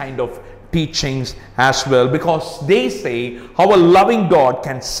these kind of teachings as well, because they say how a loving God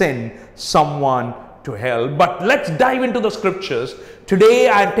can send someone to hell. But let's dive into the scriptures. Today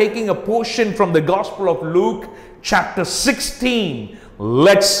I am taking a portion from the Gospel of Luke, chapter 16.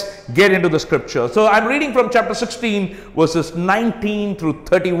 Let's get into the scripture. So I'm reading from chapter 16, verses 19 through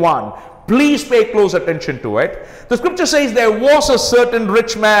 31. Please pay close attention to it. The scripture says, there was a certain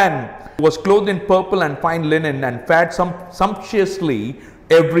rich man who was clothed in purple and fine linen and fed sumptuously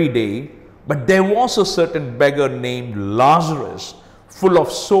every day. But there was a certain beggar named Lazarus, full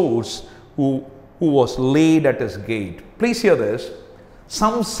of sores, who was laid at his gate. Please hear this.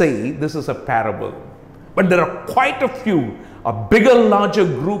 Some say this is a parable, but there are quite a few, a bigger, larger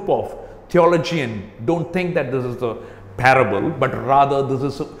group of theologians don't think that this is a parable, but rather this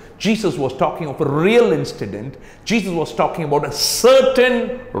is Jesus was talking of a real incident. Jesus was talking about a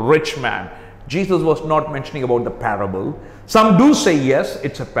certain rich man. Jesus was not mentioning about the parable. Some do say yes,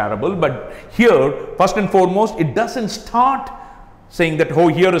 it's a parable, but here, first and foremost, it doesn't start saying that, oh,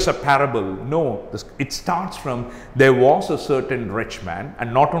 here is a parable. No, it starts from, there was a certain rich man,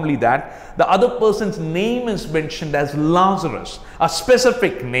 and not only that, the other person's name is mentioned as Lazarus, a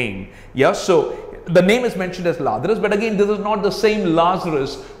specific name. Yeah, so the name is mentioned as Lazarus, but again, this is not the same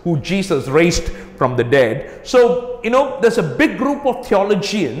Lazarus who Jesus raised from the dead. So, there's a big group of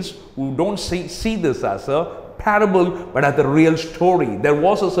theologians who don't see this as a parable, but as a real story. There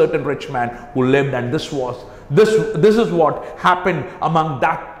was a certain rich man who lived, and this is what happened among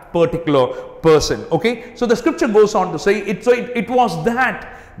that particular person. Okay, so the scripture goes on to say, it was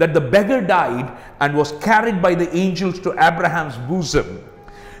that the beggar died and was carried by the angels to Abraham's bosom.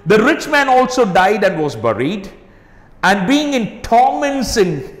 The rich man also died and was buried, and being in torments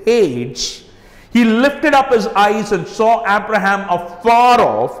in Hades, he lifted up his eyes and saw Abraham afar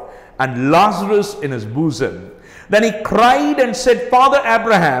off and Lazarus in his bosom. Then he cried and said, Father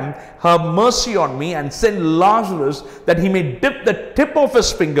Abraham, have mercy on me and send Lazarus that he may dip the tip of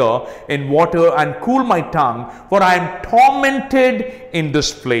his finger in water and cool my tongue, for I am tormented in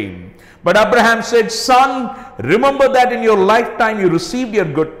this flame. But Abraham said, Son, remember that in your lifetime you received your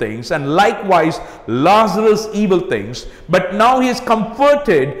good things, and likewise Lazarus evil things. But now he is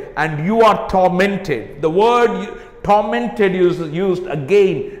comforted and you are tormented. The word tormented is used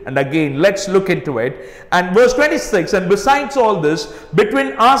again and again. Let's look into it. And verse 26, and besides all this,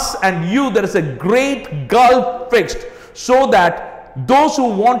 between us and you there is a great gulf fixed, so that those who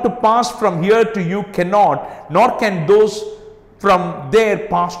want to pass from here to you cannot, nor can those from there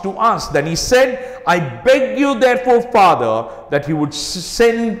pass to us. Then he said, I beg you therefore, Father, that you would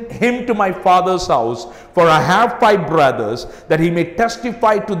send him to my father's house, for I have 5 brothers, that he may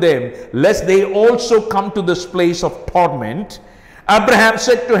testify to them, lest they also come to this place of torment. Abraham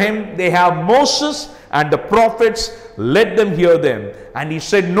said to him, they have Moses and the prophets, let them hear them. And he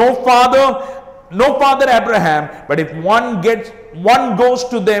said, no father Abraham, but if one goes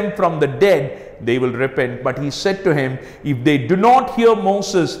to them from the dead, they will repent. But he said to him, if they do not hear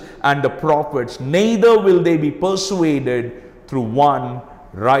Moses and the prophets, neither will they be persuaded through one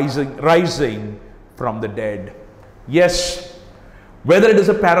rising from the dead. Yes, whether it is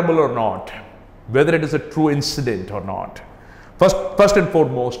a parable or not, whether it is a true incident or not. First and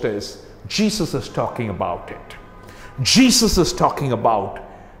foremost is Jesus is talking about it. Jesus is talking about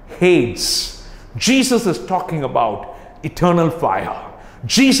Hades. Jesus is talking about eternal fire.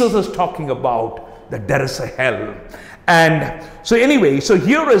 Jesus is talking about that there is a hell. And so anyway, so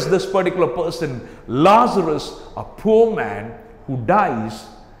here is this particular person, Lazarus, a poor man who dies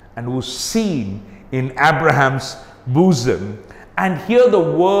and who's seen in Abraham's bosom. And here the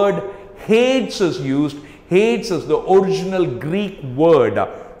word Hades is used. Hades is the original Greek word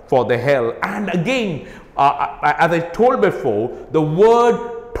for the hell. And again, as I told before, the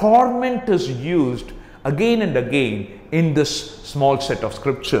word torment is used again and again in this small set of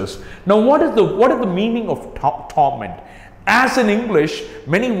scriptures. Now, what is the meaning of torment? As in English,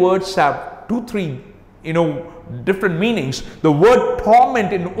 many words have 2-3 different meanings. The word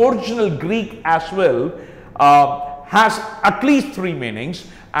torment in original Greek as well has at least 3 meanings,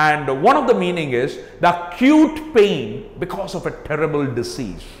 and one of the meaning is the acute pain because of a terrible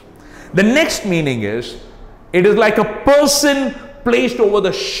disease. The next meaning is it is like a person placed over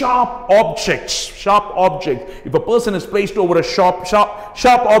the sharp object. If a person is placed over a sharp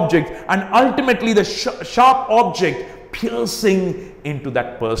object, and ultimately the sharp object piercing into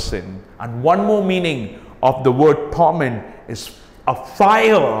that person. And one more meaning of the word torment is a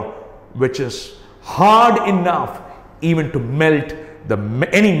fire which is hard enough even to melt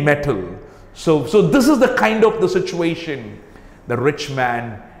any metal. So this is the kind of the situation the rich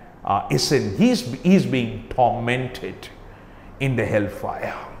man is in. He's being tormented in the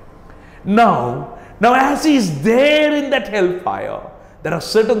hellfire. Now as he's there in that hellfire, there are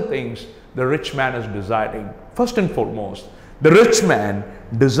certain things the rich man is desiring. First and foremost, the rich man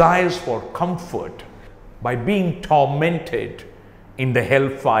desires for comfort by being tormented in the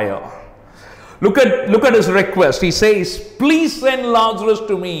hellfire. Look at his request. He says, please send Lazarus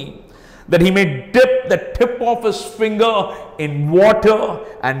to me, that he may dip the tip of his finger in water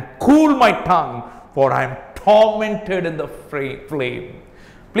and cool my tongue, for I am tormented in the flame.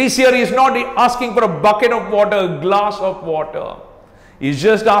 Please hear, he is not asking for a bucket of water, a glass of water. He is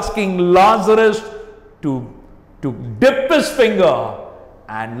just asking Lazarus to dip his finger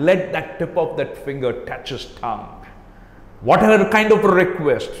and let that tip of that finger touch his tongue. What a kind of a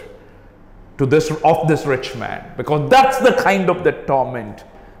request of this rich man, because that's the kind of the torment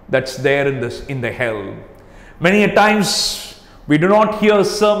that's there in the hell. Many a times we do not hear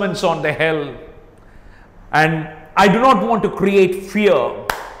sermons on the hell, and I do not want to create fear,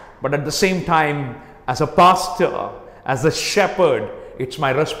 but at the same time, as a pastor, as a shepherd, it's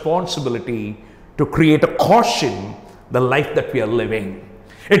my responsibility to create a caution the life that we are living.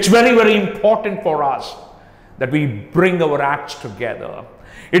 It's very, very important for us that we bring our acts together.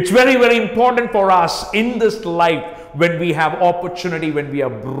 It's very, very important for us in this life, when we have opportunity, when we are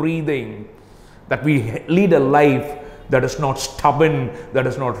breathing, that we lead a life that is not stubborn, that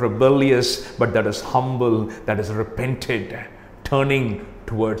is not rebellious, but that is humble, that is repented, turning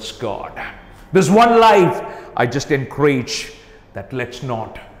towards God. This one life, I just encourage that let's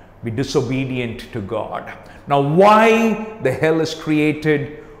not be disobedient to God. Now, why the hell is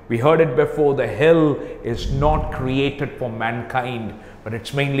created? We heard it before. The hell is not created for mankind, but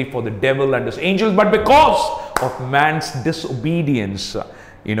it's mainly for the devil and his angels. But because of man's disobedience,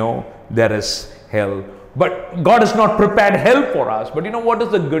 there is hell. But God has not prepared hell for us. But you know what is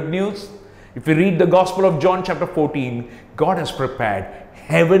the good news? If we read the Gospel of John chapter 14, God has prepared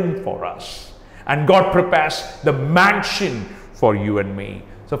heaven for us. And God prepares the mansion for you and me.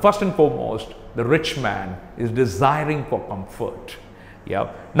 So first and foremost, the rich man is desiring for comfort.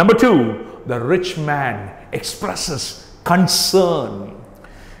 Yeah. Number two, the rich man expresses concern.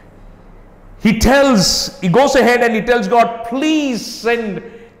 He goes ahead and he tells God, please send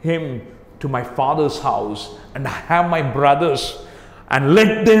him to my father's house and have my brothers, and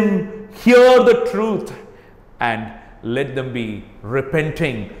let them hear the truth and let them be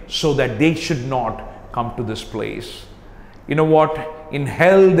repenting, so that they should not come to this place. You know what? In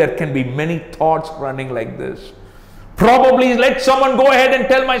hell, there can be many thoughts running like this. Probably let someone go ahead and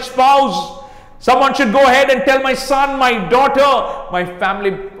tell my spouse. Someone should go ahead and tell my son, my daughter, my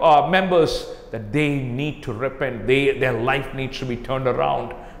family members that they need to repent. Their life needs to be turned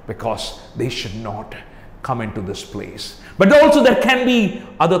around, because they should not come into this place. But also there can be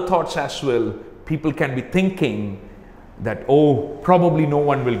other thoughts as well. People can be thinking that, oh, probably no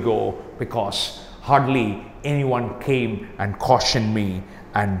one will go, because hardly anyone came and cautioned me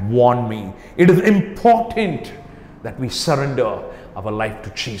and warned me. It is important that we surrender our life to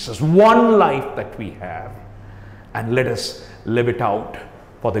Jesus. One life that we have, and let us live it out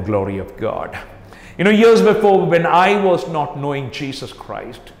for the glory of God. Years before, when I was not knowing Jesus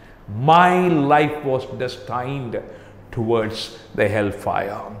Christ, my life was destined towards the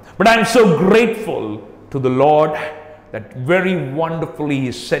hellfire. But I'm so grateful to the Lord that very wonderfully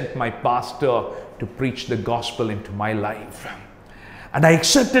He sent my pastor to preach the gospel into my life. And I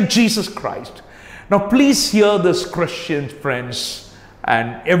accepted Jesus Christ. Now please hear this, Christian friends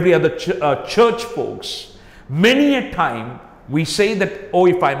and every other church folks. Many a time we say that, oh,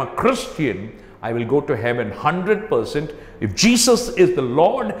 if I'm a Christian, I will go to heaven 100%. If Jesus is the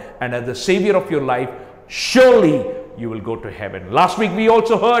Lord and as the Savior of your life, surely you will go to heaven. Last week we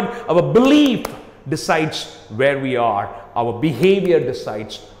also heard our belief decides where we are. Our behavior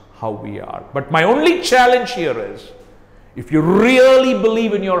decides how we are. But my only challenge here is, if you really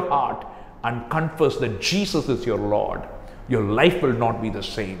believe in your heart and confess that Jesus is your Lord, your life will not be the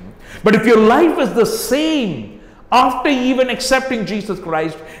same. But if your life is the same after even accepting Jesus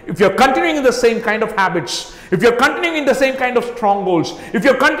Christ, if you're continuing in the same kind of habits, if you're continuing in the same kind of strongholds, if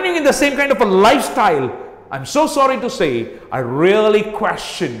you're continuing in the same kind of a lifestyle, I'm so sorry to say, I really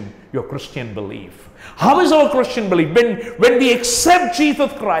question your Christian belief. How is our Christian belief? When we accept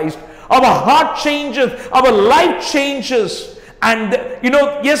Jesus Christ, our heart changes, our life changes. And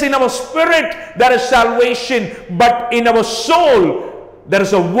yes, in our spirit there is salvation, but in our soul there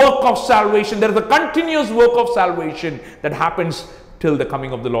is a work of salvation. There is a continuous work of salvation that happens till the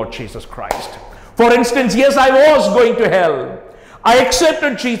coming of the Lord Jesus Christ. For instance, yes, I was going to hell. I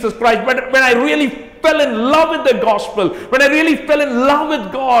accepted Jesus Christ, but when I really fell in love with the gospel, when I really fell in love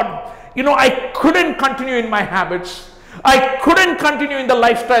with God, I couldn't continue in my habits. I couldn't continue in the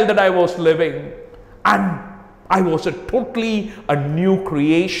lifestyle that I was living. And I was totally a new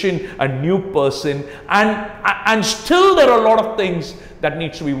creation, a new person. And still there are a lot of things that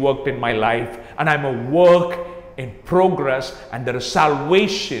needs to be worked in my life. And I'm a work in progress. And there is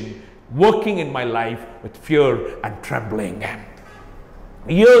salvation working in my life with fear and trembling.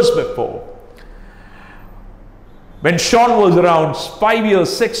 Years before, when Sean was around 5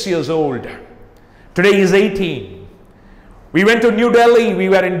 years, 6 years old, today he's 18. We went to New Delhi. We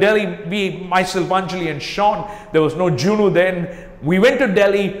were in Delhi, myself, Anjali and Sean. There was no Junu then. We went to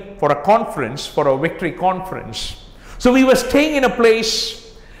Delhi for a conference, for a victory conference. So we were staying in a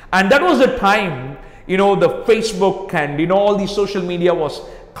place, and that was the time, the Facebook and, all the social media was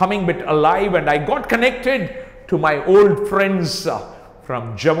coming a bit alive, and I got connected to my old friends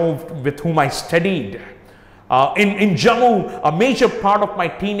from Jammu with whom I studied. In Jammu, a major part of my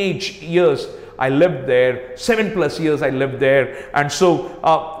teenage years, I lived there. 7+ years I lived there. And so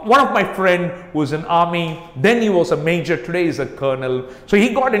one of my friend was in army, then he was a major, today is a colonel. So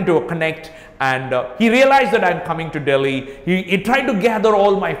he got into a connect, and he realized that I'm coming to Delhi. He tried to gather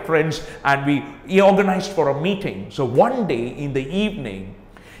all my friends, and he organized for a meeting. So one day in the evening,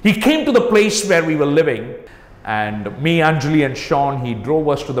 he came to the place where we were living. And me, Anjali and Sean, he drove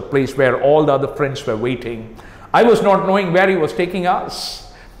us to the place where all the other friends were waiting. I was not knowing where he was taking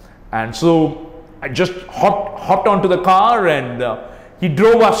us. And so I just hopped onto the car, and he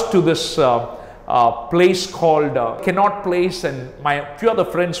drove us to this place called Connaught Place, and my few other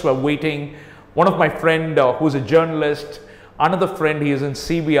friends were waiting. One of my friend who's a journalist, another friend, he is in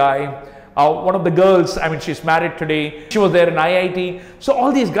CBI. One of the girls, she's married today. She was there in IIT. So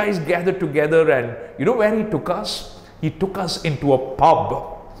all these guys gathered together, and you know where he took us? He took us into a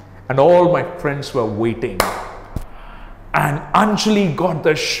pub, and all my friends were waiting. And Anjali got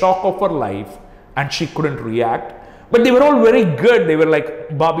the shock of her life, and she couldn't react. But they were all very good. They were like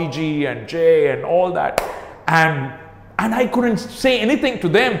Babiji and Jay and all that. And I couldn't say anything to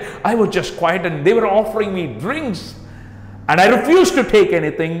them. I was just quiet, and they were offering me drinks. And I refused to take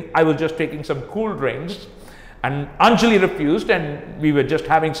anything. I was just taking some cool drinks. And Anjali refused, and we were just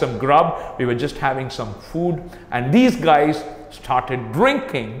having some grub. We were just having some food. And these guys started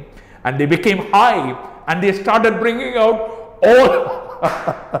drinking, and they became high, and they started bringing out all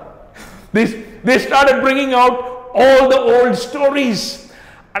they started bringing out all the old stories.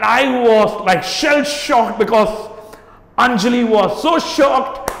 And I was like shell-shocked, because Anjali was so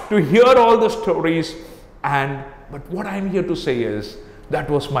shocked to hear all the stories. But what I'm here to say is, that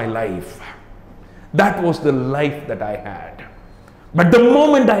was my life. That was the life that I had. But the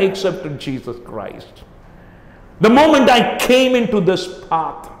moment I accepted Jesus Christ, the moment I came into this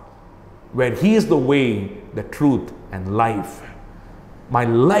path where He is the way, the truth, and life, my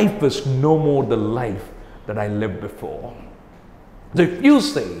life is no more the life that I lived before. So if you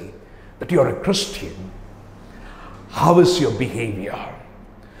say that you're a Christian, how is your behavior?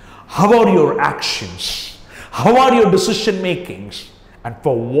 How are your actions? How are your decision makings? And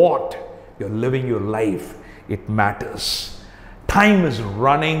for what you're living your life, it matters. Time is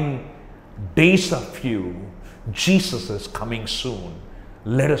running, days are few, Jesus is coming soon.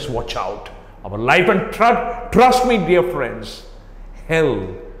 let us watch out our life. And trust me, dear friends,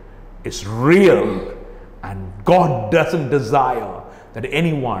 hell is real, and God doesn't desire that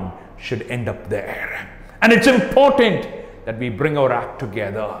anyone should end up there. And it's important that we bring our act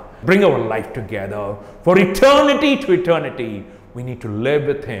together, bring our life together. For eternity to eternity, we need to live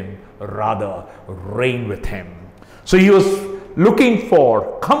with Him, rather reign with Him. So he was looking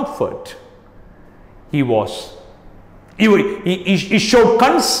for comfort. He showed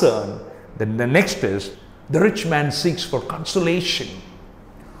concern. Then the next is, the rich man seeks for consolation.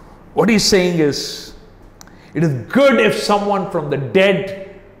 What he's saying is, it is good if someone from the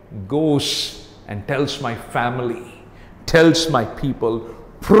dead goes and tells my family, tells my people,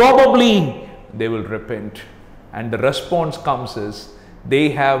 probably they will repent. And the response comes is, they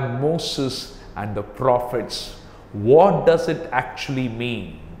have Moses and the prophets. What does it actually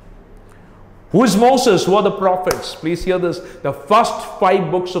mean? Who is Moses? Who are the prophets? Please hear this. The first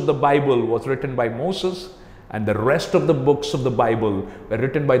 5 books of the Bible was written by Moses, and the rest of the books of the Bible were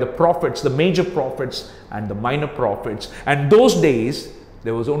written by the prophets, the major prophets and the minor prophets. And those days,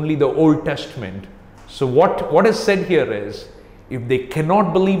 there was only the Old Testament. So what is said here is, if they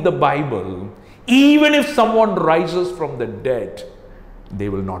cannot believe the Bible, even if someone rises from the dead, they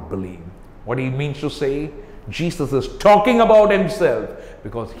will not believe. What he means to say, Jesus is talking about himself,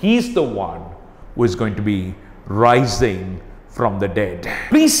 because he's the one who is going to be rising from the dead.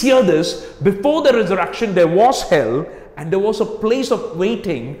 Please hear this. Before the resurrection, there was hell, and there was a place of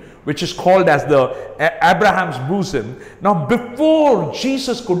waiting, which is called as the Abraham's bosom. Now, before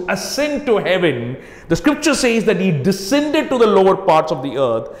Jesus could ascend to heaven, the scripture says that he descended to the lower parts of the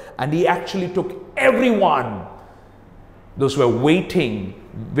earth, and he actually took everyone, those who were waiting,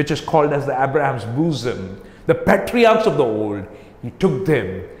 which is called as the Abraham's bosom, the patriarchs of the old, he took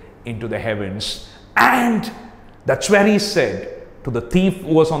them into the heavens. And that's where he said to the thief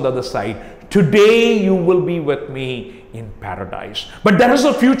who was on the other side, today you will be with me in paradise. But there is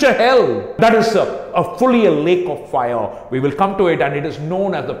a future hell. That is fully a lake of fire. We will come to it, and it is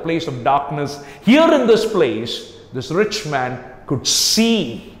known as the place of darkness. Here in this place, this rich man could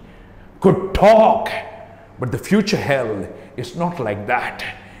see, could talk. But the future hell is not like that.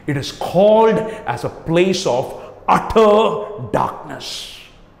 It is called as a place of utter darkness.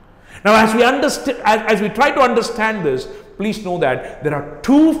 Now, as we try to understand this, please know that there are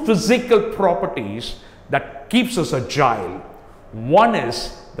 2 physical properties that keeps us agile. One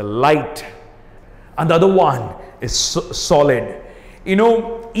is the light, and the other one is solid. You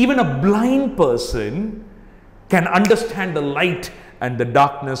know, even a blind person can understand the light and the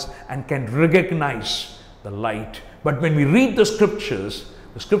darkness and can recognize the light. But when we read the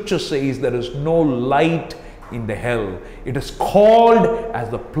scripture says there is no light in the hell. It is called as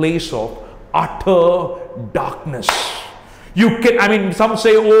the place of utter darkness. Some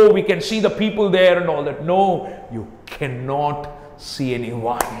say, oh, we can see the people there and all that. No, you cannot see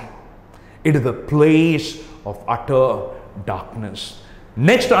anyone. It is a place of utter darkness.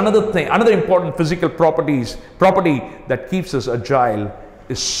 Next, another important physical property that keeps us agile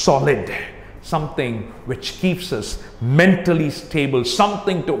is solid. Something which keeps us mentally stable,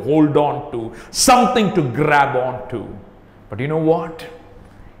 something to hold on to, something to grab on to. But you know what?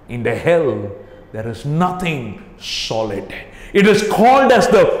 In the hell, there is nothing solid. It is called as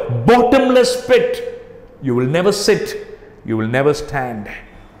the bottomless pit. You will never sit, you will never stand,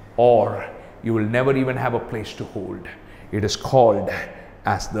 or you will never even have a place to hold. It is called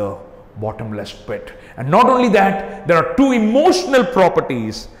as the bottomless pit. And not only that, there are 2 emotional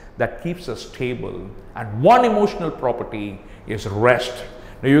properties that keeps us stable, and one emotional property is rest.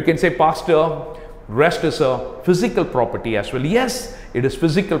 Now you can say, Pastor, rest is a physical property as well. Yes, it is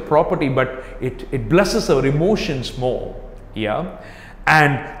physical property, but it blesses our emotions more. Yeah,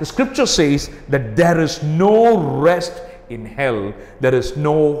 and the scripture says that there is no rest in hell. There is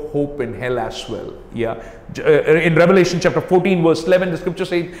no hope in hell as well. Yeah, in Revelation chapter 14 verse 11, the scripture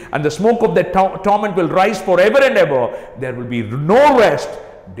says, and the smoke of their torment will rise forever and ever. There will be no rest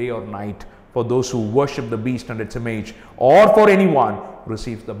day or night for those who worship the beast and its image, or for anyone who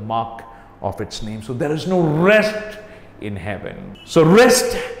receives the mark of its name. So there is no rest in heaven. So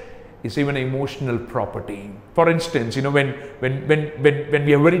rest is even an emotional property. For instance, you know, when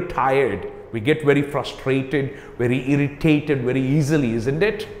we are very tired, we get very frustrated, very irritated very easily, isn't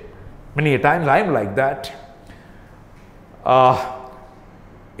it? Many a times I am like that.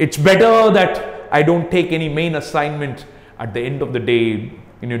 It's better that I don't take any main assignment at the end of the day,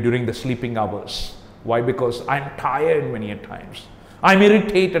 you know, during the sleeping hours. Why? Because I'm tired many a times. I'm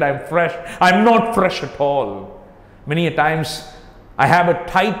irritated, I'm fresh. I'm not fresh at all. Many a times I have a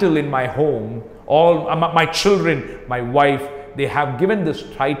title in my home. All my children, my wife, they have given this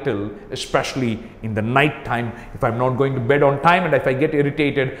title, especially in the night time. If I'm not going to bed on time and if I get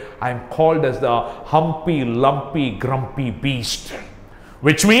irritated, I'm called as the humpy, lumpy, grumpy beast.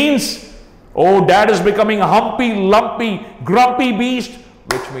 Which means, oh, dad is becoming a humpy, lumpy, grumpy beast.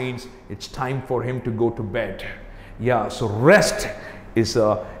 Which means it's time for him to go to bed. Yeah, so rest is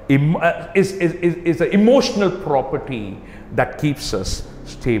an emotional property that keeps us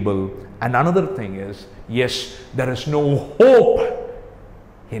stable. And another thing is, yes, there is no hope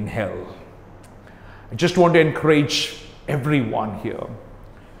in hell. I just want to encourage everyone here.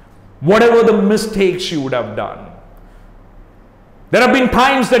 Whatever the mistakes you would have done, there have been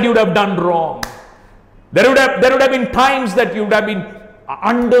times that you would have done wrong. There would have been times that you would have been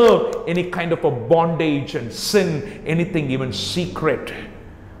under any kind of a bondage and sin, anything even secret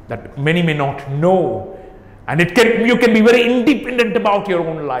that many may not know. And you can be very independent about your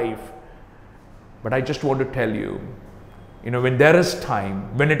own life. But I just want to tell you, when there is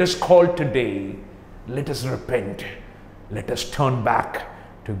time, when it is called today, let us repent. Let us turn back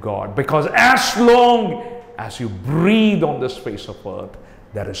to God. Because as long as you breathe on this face of earth,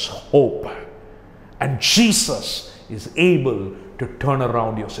 there is hope. And Jesus is able to turn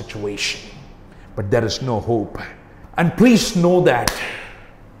around your situation. But there is no hope. And please know that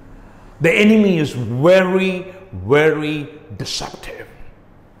the enemy is very, very deceptive.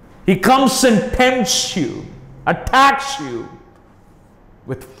 He comes and tempts you, attacks you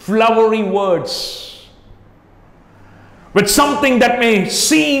with flowery words, with something that may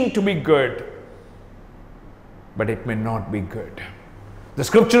seem to be good, but it may not be good. The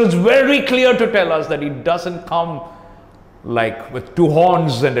scripture is very clear to tell us that he doesn't come like with two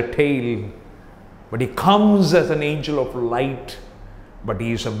horns and a tail, but he comes as an angel of light, but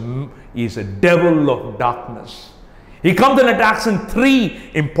he is a devil of darkness. He comes and attacks in three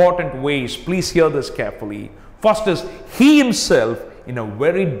important ways. Please hear this carefully. First is, he himself in a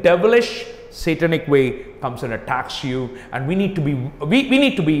very devilish, satanic way comes and attacks you, and we need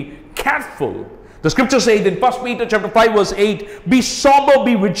to be careful. The scripture says in 1 Peter chapter 5 verse 8, be sober,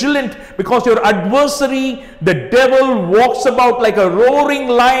 be vigilant, because your adversary, the devil, walks about like a roaring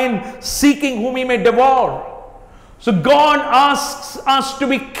lion, seeking whom he may devour. So God asks us to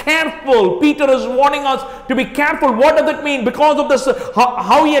be careful. Peter is warning us to be careful. What does it mean? Because of this,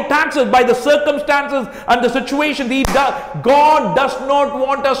 how he attacks us, by the circumstances and the situation. God does not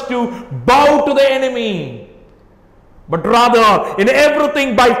want us to bow to the enemy, but rather in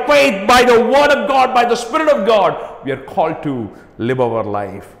everything by faith, by the word of God, by the Spirit of God, we are called to live our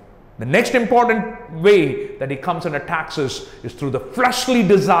life. The next important way that he comes and attacks us is through the fleshly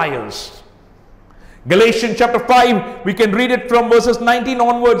desires. Galatians chapter 5, we can read it from verses 19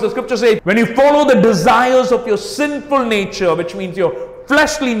 onwards. The scripture says, when you follow the desires of your sinful nature, which means your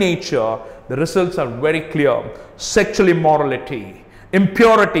fleshly nature, the results are very clear. Sexual immorality,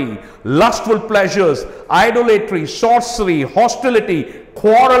 impurity, lustful pleasures, idolatry, sorcery, hostility,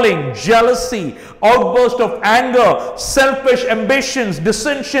 quarreling, jealousy, outburst of anger, selfish ambitions,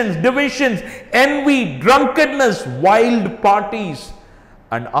 dissensions, divisions, envy, drunkenness, wild parties,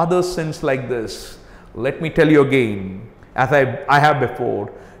 and other sins like this. Let me tell you again, as I have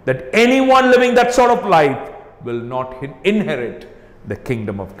before, that anyone living that sort of life will not inherit the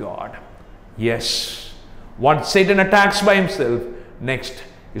kingdom of God. Yes, once Satan attacks by himself, next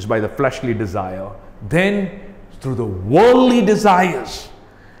is by the fleshly desire. Then through the worldly desires,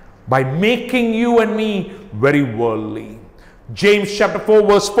 by making you and me very worldly. James chapter 4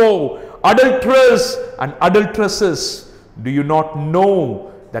 verse 4, adulterers and adulteresses, do you not know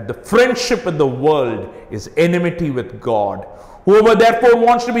that the friendship with the world is enmity with God? Whoever therefore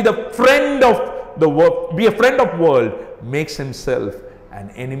wants to be the friend of the world, be a friend of world, makes himself an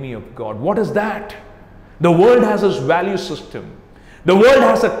enemy of God. What is that? The world has its value system. The world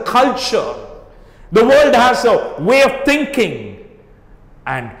has a culture. The world has a way of thinking.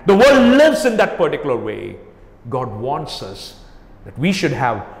 And the world lives in that particular way. God wants us that we should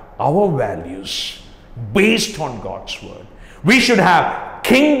have our values based on God's word. We should have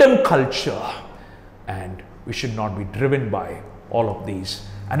kingdom culture, and we should not be driven by all of these.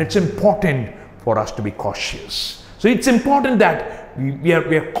 And it's important for us to be cautious. So it's important that we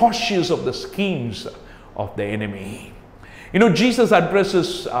are cautious of the schemes of the enemy. Jesus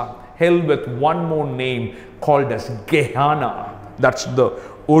addresses hell with one more name called as Gehenna. That's the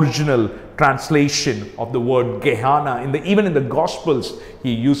original translation of the word Gehenna. Even in the Gospels,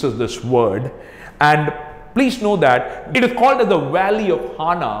 he uses this word. And please know that it is called as the Valley of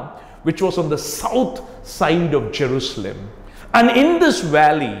Hannah, which was on the south side of Jerusalem. And in this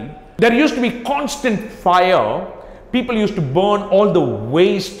valley, there used to be constant fire. People used to burn all the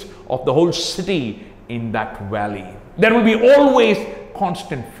waste of the whole city in that valley. There will be always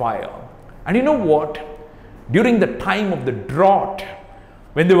constant fire. And you know what? During the time of the drought,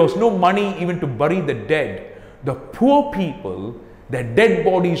 when there was no money even to bury the dead, the poor people, their dead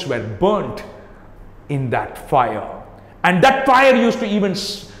bodies were burnt in that fire. And that fire used to even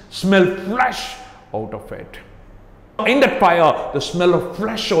smell flesh out of it. In that fire, the smell of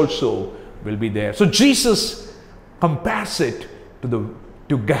flesh also will be there. So Jesus compares it to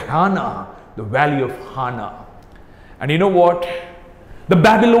Gehenna, the valley of Hannah. And you know what? The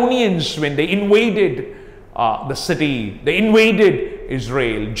Babylonians, when they invaded the city, they invaded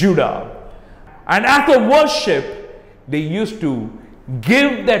Israel, Judah. And after worship, they used to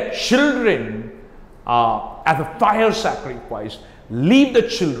give their children as a fire sacrifice, leave the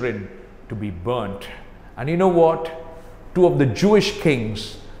children to be burnt. And you know what? Two of the Jewish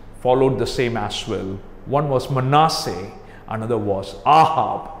kings followed the same as well. One was Manasseh, another was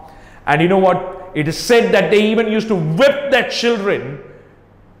Ahab. And you know what? It is said that they even used to whip their children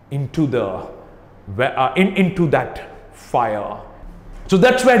into that fire. So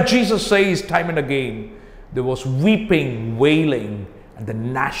that's where Jesus says time and again, there was weeping, wailing, and the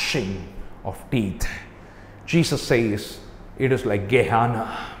gnashing of teeth. Jesus says it is like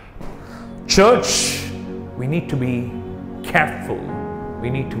Gehenna. Church, we need to be careful. We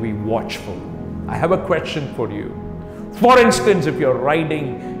need to be watchful. I have a question for you. For instance, if you're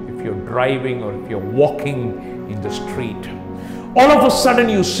riding, if you're driving, or if you're walking in the street, all of a sudden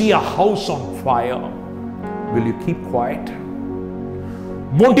you see a house on fire. Will you keep quiet?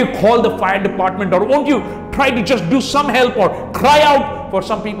 Won't you call the fire department, or won't you try to just do some help or cry out for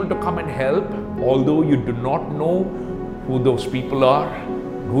some people to come and help, although you do not know who those people are,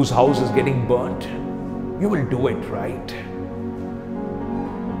 whose house is getting burnt? You will do it, right?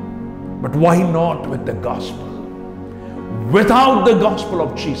 But why not with the gospel? Without the gospel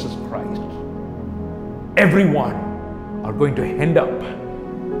of Jesus Christ, everyone are going to end up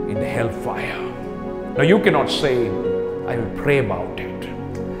in the hellfire. Now you cannot say, I will pray about it.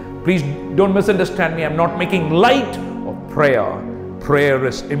 Please don't misunderstand me. I'm not making light of prayer. Prayer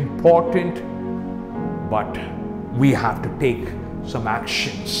is important, but we have to take some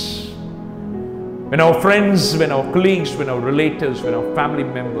actions. When our friends, when our colleagues, when our relatives, when our family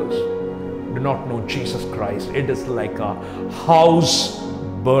members do not know Jesus Christ, it is like a house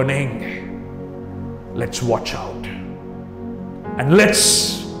burning. Let's watch out. And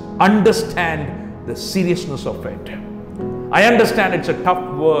let's understand the seriousness of it. I understand it's a tough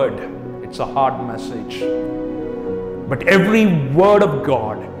word. It's a hard message. But every word of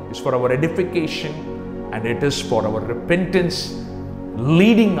God is for our edification, and it is for our repentance,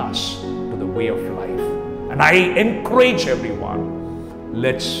 leading us to the way of life. And I encourage everyone,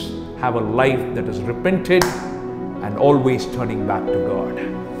 let's have a life that is repented and always turning back to God.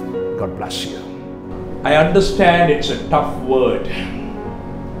 God bless you. I understand it's a tough word,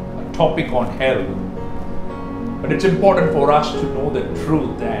 a topic on hell, but it's important for us to know the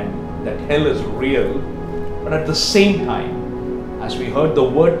truth and that hell is real. But at the same time, as we heard the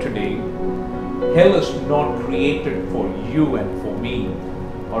word today, hell is not created for you and for me,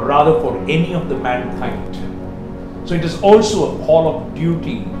 or rather for any of the mankind. So it is also a call of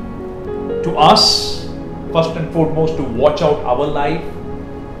duty to us, first and foremost, to watch out our life.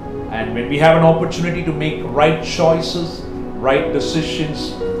 And when we have an opportunity to make right choices, right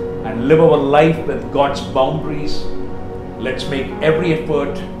decisions, and live our life with God's boundaries, let's make every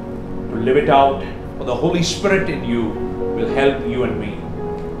effort to live it out, for the Holy Spirit in you will help you and me.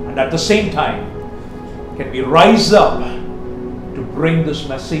 And at the same time, can we rise up to bring this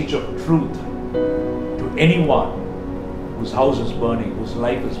message of truth to anyone whose house is burning, whose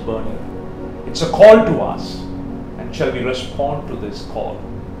life is burning. It's a call to us, and shall we respond to this call?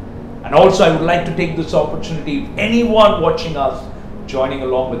 And also I would like to take this opportunity, if anyone watching us, joining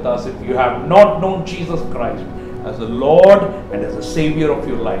along with us, if you have not known Jesus Christ as the Lord and as the Savior of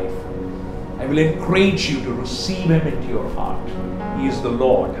your life, I will encourage you to receive Him into your heart. He is the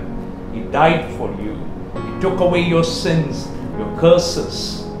Lord. He died for you. He took away your sins, your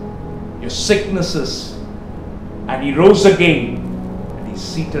curses, your sicknesses, and He rose again, and He's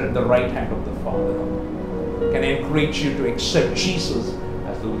seated at the right hand of the Father. Can I encourage you to accept Jesus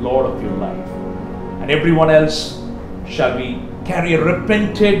as the Lord of your life? And everyone else, shall we carry a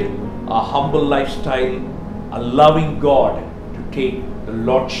repented, a humble lifestyle, a loving God to take the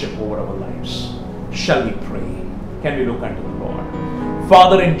Lordship over our lives? Shall we pray? Can we look unto the Lord?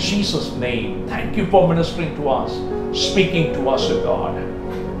 Father, in Jesus' name, thank you for ministering to us, speaking to us, O God.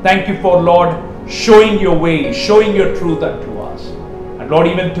 Thank you for, Lord, showing your way, showing your truth unto us. And Lord,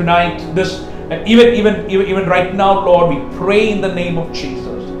 even tonight, even right now, Lord, we pray in the name of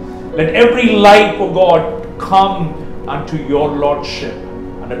Jesus. Let every life, O God, come unto your Lordship.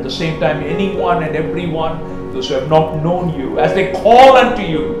 And at the same time, anyone and everyone, those who have not known you, as they call unto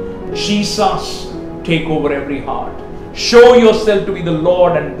you, Jesus, take over every heart. Show yourself to be the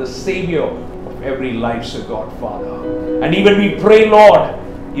Lord and the Savior of every life, so God, Father. And even we pray, Lord,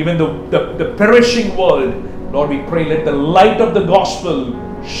 even the perishing world, Lord, we pray, let the light of the gospel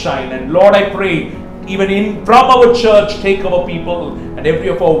shine. And Lord, I pray, even from our church, take our people and every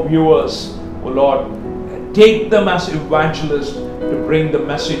of our viewers, oh Lord, take them as evangelists to bring the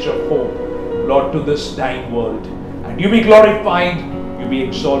message of hope, Lord, to this dying world. And you be glorified, you be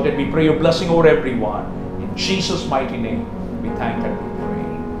exalted. We pray your blessing over everyone. In Jesus' mighty name, we thank and we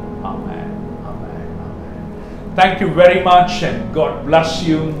pray. Amen. Amen. Amen. Thank you very much, and God bless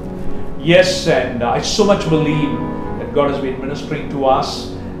you. Yes, and I so much believe that God has been ministering to us.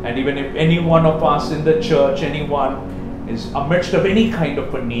 And even if any one of us in the church, anyone is amidst of any kind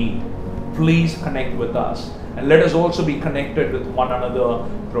of a need, please connect with us. And let us also be connected with one another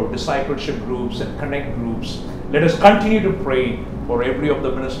through discipleship groups and connect groups. Let us continue to pray for every of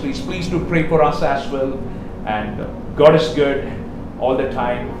the ministries. Please do pray for us as well. And God is good all the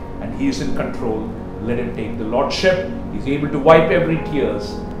time, and He is in control. Let Him take the Lordship. He's able to wipe every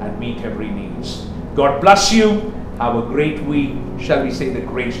tears and meet every needs. God bless you. Have a great week. Shall we say the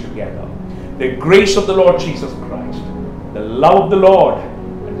grace together? The grace of the Lord Jesus Christ, the love of the Lord,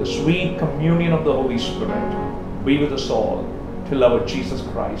 and the sweet communion of the Holy Spirit be with us all till our Jesus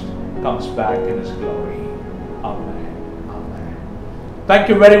Christ comes back in His glory. Amen. Amen. Thank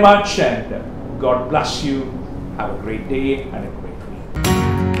you very much, and God bless you. Have a great day and a great